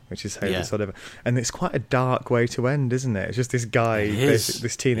 which is how they sort of. And it's quite a dark way to end, isn't it? It's just this guy,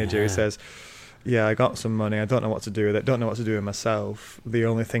 this teenager, who says, "Yeah, I got some money. I don't know what to do with it. Don't know what to do with myself. The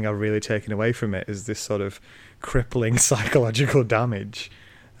only thing I've really taken away from it is this sort of crippling psychological damage."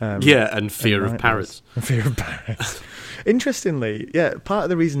 And fear of parrots. And fear of parrots. Interestingly, part of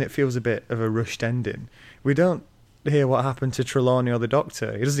the reason it feels a bit of a rushed ending, we don't hear what happened to Trelawney or the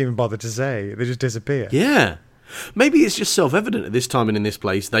Doctor. He doesn't even bother to say. They just disappear. Yeah. Maybe it's just self-evident at this time and in this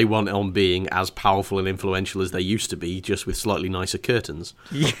place they went on being as powerful and influential as they used to be, just with slightly nicer curtains.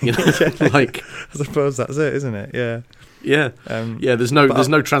 You know? Like, I suppose that's it, isn't it? Yeah. Yeah, There's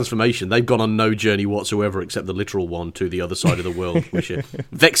no transformation. They've gone on no journey whatsoever, except the literal one to the other side of the world, which are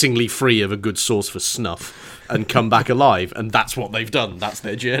vexingly free of a good source for snuff, and come back alive. And that's what they've done. That's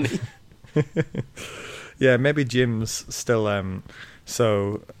their journey. Yeah, maybe Jim's still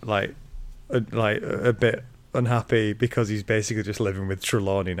so like a bit unhappy because he's basically just living with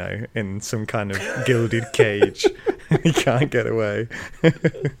Trelawney now in some kind of gilded cage. He can't get away.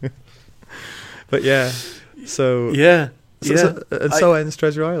 But yeah. So so ends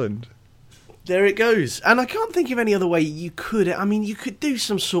Treasure Island. There it goes. And I can't think of any other way you could. I mean, you could do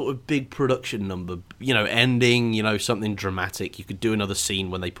some sort of big production number, ending, something dramatic. You could do another scene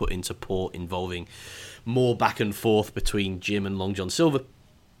when they put into port involving more back and forth between Jim and Long John Silver.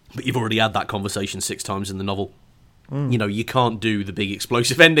 But you've already had that conversation 6 times in the novel. You can't do the big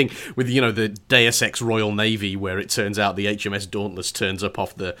explosive ending with, the Deus Ex Royal Navy where it turns out the HMS Dauntless turns up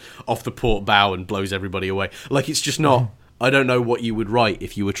off the port bow and blows everybody away. Like, it's just not... I don't know what you would write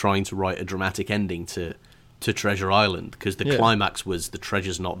if you were trying to write a dramatic ending to Treasure Island, because the climax was the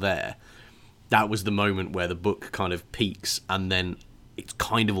treasure's not there. That was the moment where the book kind of peaks, and then it's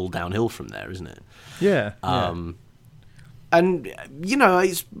kind of all downhill from there, isn't it? Yeah. And,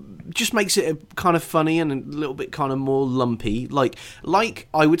 it just makes it kind of funny and a little bit kind of more lumpy. Like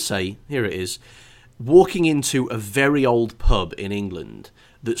I would say, here it is, walking into a very old pub in England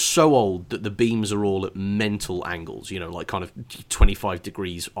that's so old that the beams are all at mental angles, like kind of 25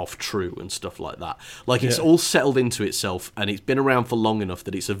 degrees off true and stuff like that. Like, it's all settled into itself, and it's been around for long enough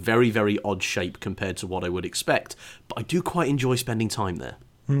that it's a very, very odd shape compared to what I would expect. But I do quite enjoy spending time there.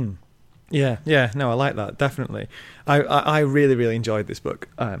 Yeah, no, I like that, definitely. I really, really enjoyed this book.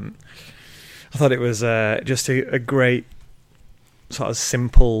 I thought it was just a great sort of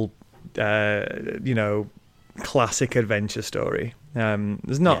simple, classic adventure story.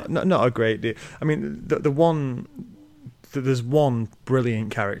 There's not a great deal. I mean, there's one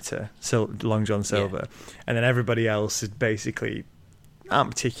brilliant character, Long John Silver, and then everybody else is basically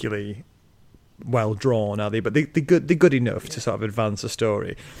aren't particularly well drawn, are they? But they're good enough to sort of advance the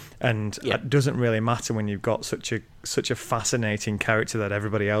story, and it doesn't really matter when you've got such a fascinating character that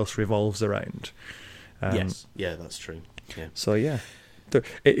everybody else revolves around. That's true. Yeah. So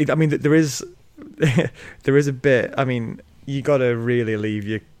I mean, there is a bit. I mean, you got to really leave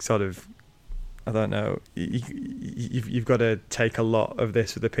your sort of, I don't know. You've got to take a lot of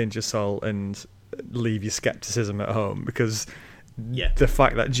this with a pinch of salt and leave your skepticism at home, because the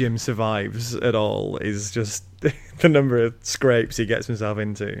fact that Jim survives at all is just the number of scrapes he gets himself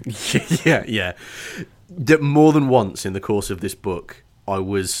into. Yeah. More than once in the course of this book, I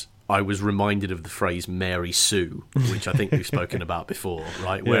was reminded of the phrase Mary Sue, which I think we've spoken about before,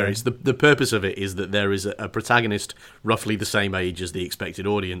 right? Whereas the purpose of it is that there is a protagonist roughly the same age as the expected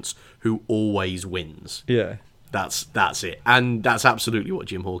audience who always wins. Yeah. That's it. And that's absolutely what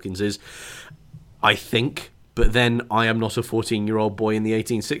Jim Hawkins is, I think. But then I am not a 14-year-old boy in the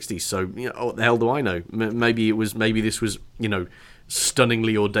 1860s, so what the hell do I know? Maybe this was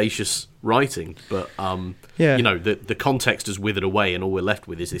stunningly audacious writing, but the context has withered away, and all we're left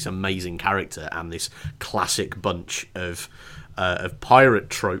with is this amazing character and this classic bunch of pirate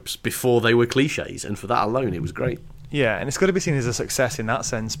tropes before they were cliches, and for that alone, it was great. Yeah, and it's got to be seen as a success in that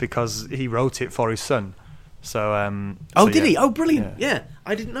sense because he wrote it for his son. So, did he? Oh, brilliant! Yeah,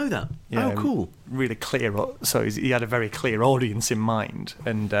 I didn't know that. Yeah, cool. Really clear. So he had a very clear audience in mind,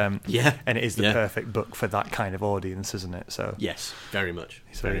 and and it is the perfect book for that kind of audience, isn't it? So yes, very much.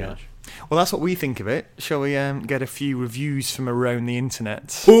 Very much. Well, that's what we think of it. Shall we get a few reviews from around the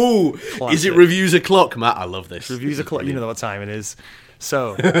internet? Ooh, Classic. is it reviews o'clock, Matt? I love this. Reviews o'clock. You know what time it is.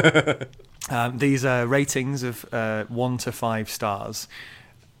 So, these are ratings of 1 to 5 stars.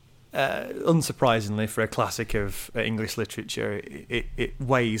 Unsurprisingly, for a classic of English literature, it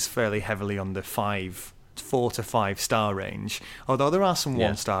weighs fairly heavily on the 4 to 5 star range. Although there are some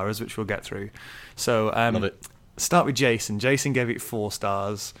 1 stars, which we'll get through. So, love it. Start with Jason. Jason gave it 4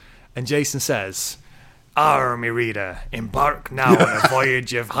 stars, and Jason says, "Arr, me reader, embark now on a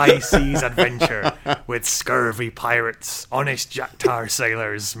voyage of high seas adventure with scurvy pirates, honest jack-tar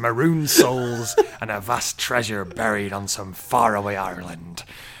sailors, maroon souls, and a vast treasure buried on some faraway island.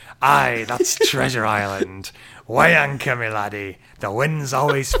 Aye, that's Treasure Island. Weigh anchor, me laddie. The wind's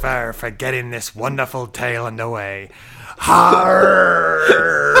always fair for getting this wonderful tale underway. Harr!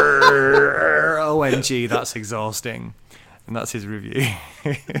 OMG, that's exhausting." And that's his review.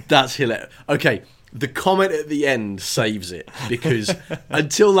 That's hilarious. Okay, the comment at the end saves it, because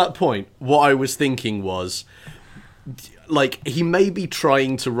until that point, what I was thinking was, like, he may be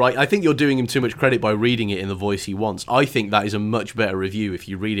trying to write... I think you're doing him too much credit by reading it in the voice he wants. I think that is a much better review if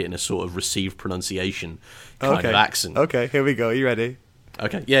you read it in a sort of received pronunciation kind of accent. Okay, here we go. Are you ready?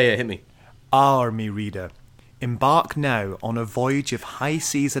 Okay, yeah, hit me. "Arr, me reader, embark now on a voyage of high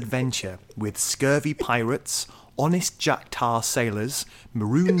seas adventure with scurvy pirates, honest jack-tar sailors,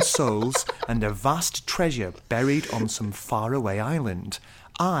 maroon souls, and a vast treasure buried on some faraway island.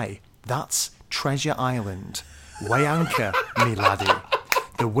 Aye, that's Treasure Island. Weigh anchor, me laddie.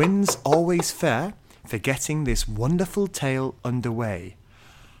 The wind's always fair for getting this wonderful tale underway.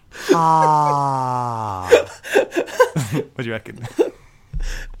 Ah." What do you reckon?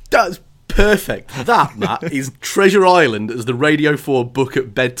 That's perfect. That, Matt, is Treasure Island as the Radio 4 book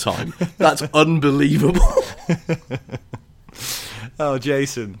at bedtime. That's unbelievable. Oh,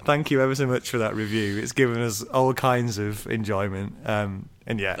 Jason, thank you ever so much for that review. It's given us all kinds of enjoyment.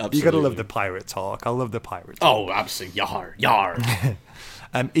 And yeah, Absolutely. You got to love the pirate talk. I love the pirate talk. Oh, absolutely. Yar, yar.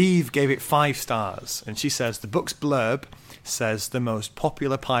 Eve gave it 5 stars, and she says the book's blurb says the most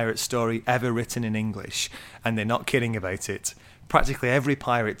popular pirate story ever written in English, and they're not kidding about it. Practically every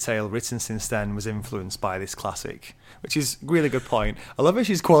pirate tale written since then was influenced by this classic, which is a really good point. I love how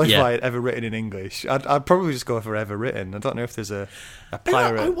she's qualified ever written in English. I'd probably just go for ever written. I don't know if there's a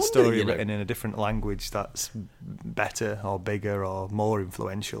pirate story written in a different language that's better or bigger or more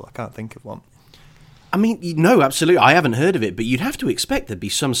influential. I can't think of one. I mean, no, absolutely. I haven't heard of it, but you'd have to expect there'd be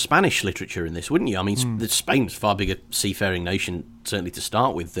some Spanish literature in this, wouldn't you? I mean, Spain's a far bigger seafaring nation, certainly to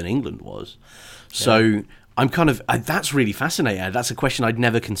start with, than England was. So I'm kind of... that's really fascinating. That's a question I'd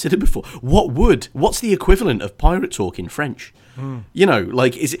never considered before. What's the equivalent of pirate talk in French? You know,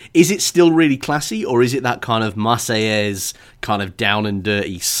 like, is it still really classy, or is it that kind of Marseillaise, kind of down and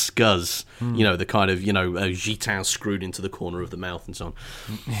dirty scuzz? You know, the kind of, gitan screwed into the corner of the mouth and so on.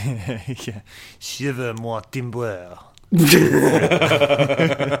 Yeah. Shiver-moi timbre.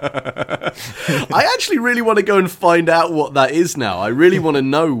 I actually really want to go and find out what that is now. I really want to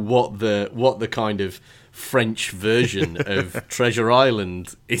know what the kind of French version of Treasure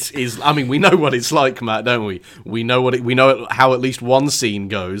Island is. I mean, we know what it's like, Matt, don't we? We know how at least one scene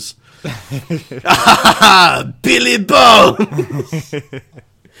goes. Billy Bones,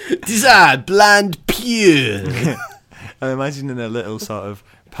 desire bland pure. I'm imagining a little sort of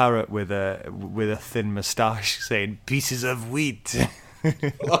parrot with a thin moustache saying "pieces of wheat."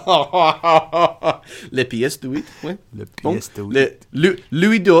 Les pièces de huit, ouais. Les pièces de huit.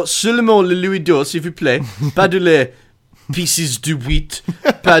 Louis d'or, seulement le louis d'or, s'il vous plaît. Pas de les pieces de huit,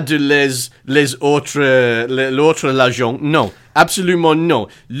 pas de l'autre l'argent. Non, absolument non.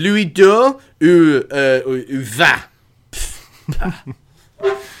 Louis d'or ou 20.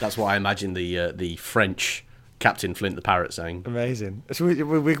 That's what I imagine the French Captain Flint the Parrot saying. Amazing. So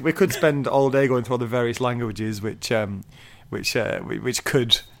we could spend all day going through all the various languages which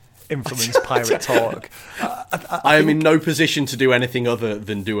could influence pirate talk. I am in no position to do anything other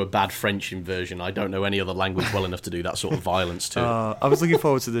than do a bad French inversion. I don't know any other language well enough to do that sort of violence to it. I was looking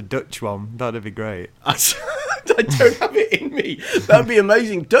forward to the Dutch one. That'd be great. I don't have it in me. That'd be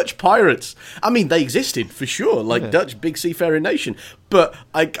amazing. Dutch pirates. I mean, they existed for sure, Dutch, big seafaring nation. But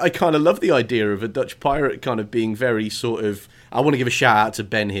I kind of love the idea of a Dutch pirate kind of being very sort of... I want to give a shout out to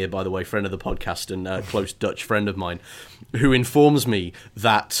Ben here, by the way, friend of the podcast and close Dutch friend of mine, who informs me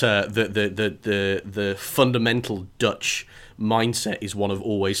that the fundamental Dutch mindset is one of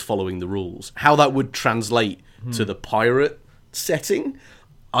always following the rules. How that would translate to the pirate setting,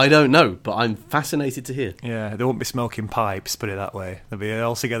 I don't know, but I'm fascinated to hear. Yeah, they won't be smoking pipes, put it that way. They'll be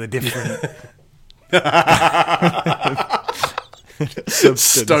altogether different.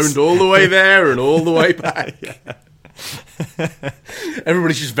 Stoned all the way there and all the way back.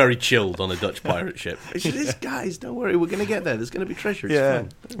 Everybody's just very chilled on a Dutch pirate ship. It's just, guys, don't worry, we're going to get there. There's going to be treasure.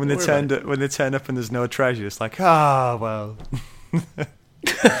 It's fine. When they turn up and there's no treasure, it's like, well.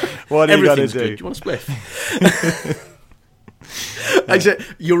 What are you going to do? Do you want a spliff? Actually,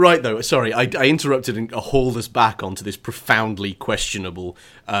 you're right, though. Sorry, I interrupted and hauled us back onto this profoundly questionable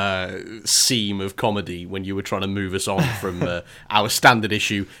seam of comedy when you were trying to move us on from our standard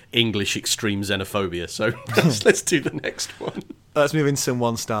issue English extreme xenophobia. So let's do the next one. Let's move into some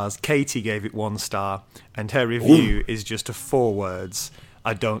 1 stars. Katie gave it 1 star, and her review is just 4 words: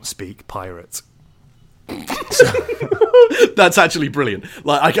 I don't speak pirate. That's actually brilliant.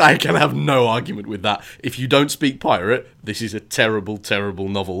 Like, I can have no argument with that. If you don't speak pirate, this is a terrible, terrible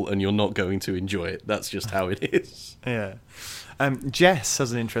novel, and you're not going to enjoy it. That's just how it is. Yeah. Jess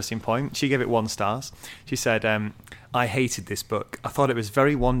has an interesting point. She gave it 1 star. She said, I hated this book. I thought it was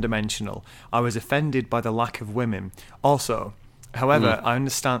very one-dimensional. I was offended by the lack of women. Also, however, I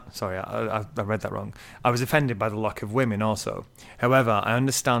understand... Sorry, I read that wrong. I was offended by the lack of women also. However, I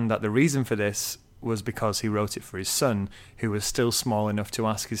understand that the reason for this was because he wrote it for his son, who was still small enough to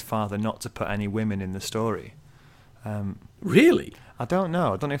ask his father not to put any women in the story. Really? I don't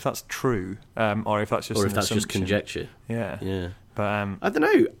know. I don't know if that's true, or if that's just just conjecture. Yeah. But I don't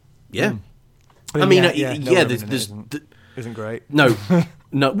know. Yeah. I mean, there's isn't great. No.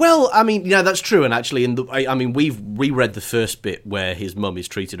 No, well, I mean, yeah, that's true, and actually, we've reread the first bit where his mum is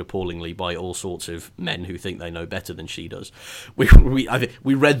treated appallingly by all sorts of men who think they know better than she does. We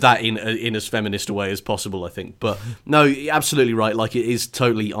read that in as feminist a way as possible, I think. But no, absolutely right. Like, it is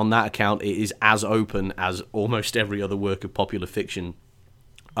totally, on that account, it is as open as almost every other work of popular fiction.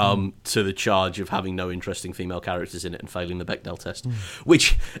 To the charge of having no interesting female characters in it and failing the Bechdel test,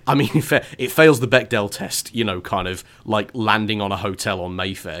 which, I mean, it fails the Bechdel test, kind of like landing on a hotel on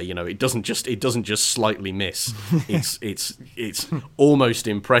Mayfair. It doesn't just slightly miss. It's almost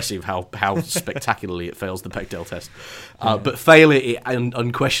impressive how spectacularly it fails the Bechdel test. But fail it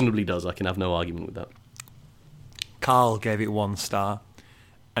unquestionably does. I can have no argument with that. Carl gave it 1 star,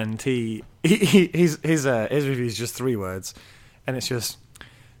 and his review is just 3 words, and it's just.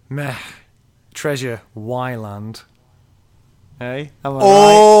 Meh. Treasure Wyland. Hey? Am I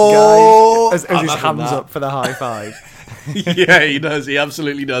right, guys? As his hands up for the high five. Yeah, he does. He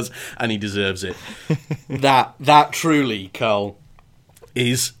absolutely does. And he deserves it. That truly, Carl,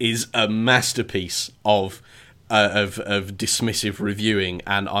 is a masterpiece of dismissive reviewing,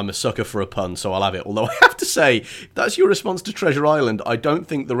 and I'm a sucker for a pun, so I'll have it. Although I have to say, that's your response to Treasure Island. I don't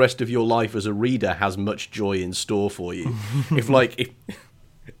think the rest of your life as a reader has much joy in store for you.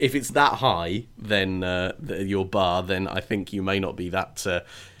 If it's that high, then your bar, then I think you may not be that.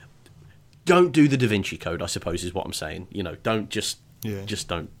 Don't do the Da Vinci Code, I suppose, is what I'm saying. Don't just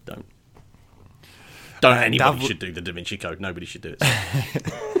don't. Anybody should do the Da Vinci Code. Nobody should do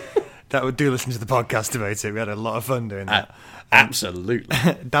it. That would do. Listen to the podcast about it. We had a lot of fun doing that. Absolutely.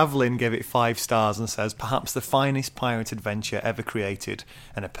 Davlin gave it 5 stars and says, perhaps the finest pirate adventure ever created,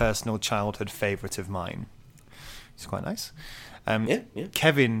 and a personal childhood favourite of mine. It's quite nice.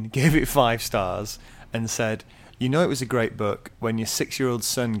 Kevin gave it 5 stars and said, it was a great book when your 6-year-old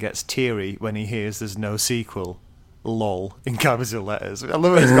son gets teary when he hears there's no sequel. LOL in capital letters. I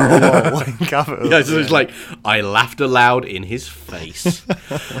love it. It's got LOL in capital. Yeah, so it's like, I laughed aloud in his face.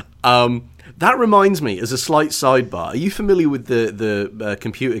 That reminds me, as a slight sidebar, are you familiar with the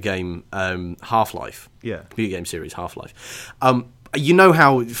computer game Half-Life? Yeah. Computer game series Half-Life. You know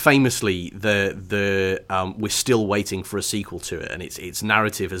how famously we're still waiting for a sequel to it, and its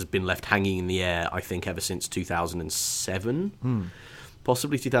narrative has been left hanging in the air, I think, ever since 2007,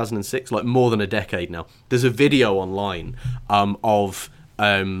 possibly 2006, like more than a decade now. There's a video online of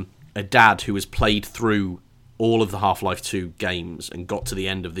a dad who has played through all of the Half-Life 2 games and got to the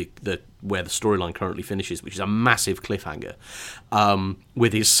end of the where the storyline currently finishes, which is a massive cliffhanger,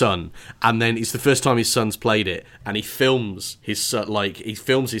 with his son. And then it's the first time his son's played it, and he films his son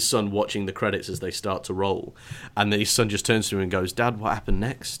watching the credits as they start to roll. And then his son just turns to him and goes, "Dad, what happened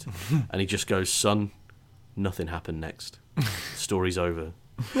next?" And he just goes, "Son, nothing happened next. Story's over."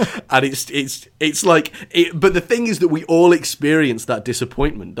 And it's like, but the thing is that we all experience that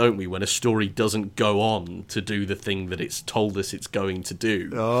disappointment, don't we, when a story doesn't go on to do the thing that it's told us it's going to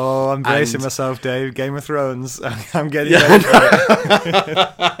do. Oh, I'm bracing myself, Dave. Game of Thrones. I'm getting ready for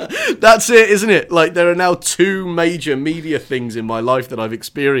it. That's it, isn't it? Like, there are now 2 major media things in my life that I've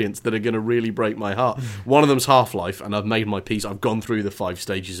experienced that are going to really break my heart. One of them's Half-Life, and I've made my peace. I've gone through the 5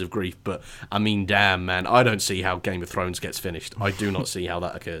 stages of grief, but I mean, damn, man, I don't see how Game of Thrones gets finished. I do not see how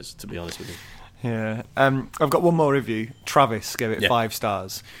that occurs, to be honest with you. Yeah. I've got one more review. Travis gave it 5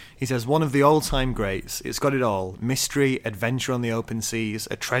 stars. He says, one of the all-time greats. It's got it all. Mystery, adventure on the open seas,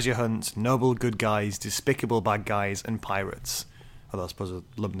 a treasure hunt, noble good guys, despicable bad guys, and pirates. Although I suppose I'll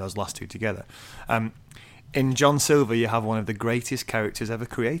lump those last two together. In John Silver, you have one of the greatest characters ever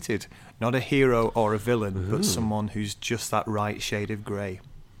created. Not a hero or a villain, but someone who's just that right shade of grey.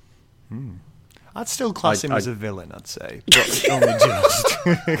 I'd still class him as a villain, I'd say. But only just.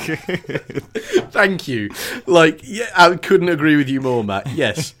 Thank you. I couldn't agree with you more, Matt.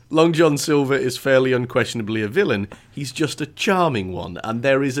 Yes, Long John Silver is fairly unquestionably a villain. He's just a charming one, and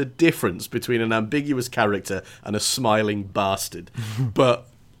there is a difference between an ambiguous character and a smiling bastard. But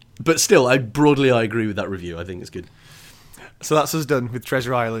still, I agree with that review. I think it's good. So that's us done with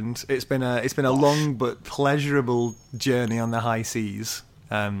Treasure Island. It's been a long but pleasurable journey on the high seas.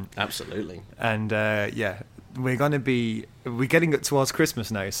 Absolutely. And we're getting up towards Christmas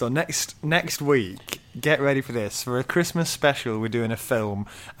now. So next week, get ready for this. For a Christmas special, we're doing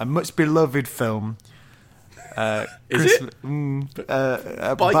a much beloved film. Is it? Joined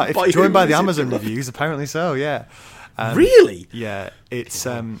by the Amazon reviews, apparently so. Yeah. Really? Yeah. It's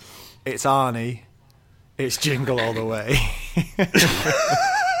Arnie. It's Jingle All the Way.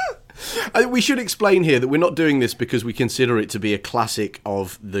 We should explain here that we're not doing this because we consider it to be a classic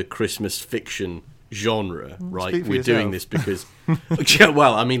of the Christmas fiction genre, right? We're doing this because...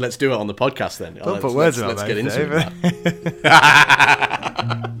 well, I mean, let's do it on the podcast then. Let's get into it.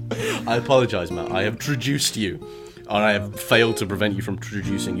 I apologise, Matt. I have traduced you, and I have failed to prevent you from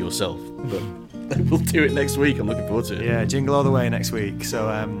traducing yourself. But we'll do it next week. I'm looking forward to it. Yeah, Jingle All the Way next week. So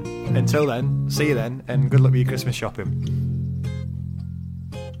until then, see you then, and good luck with your Christmas shopping.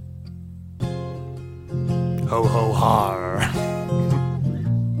 Ho ho har.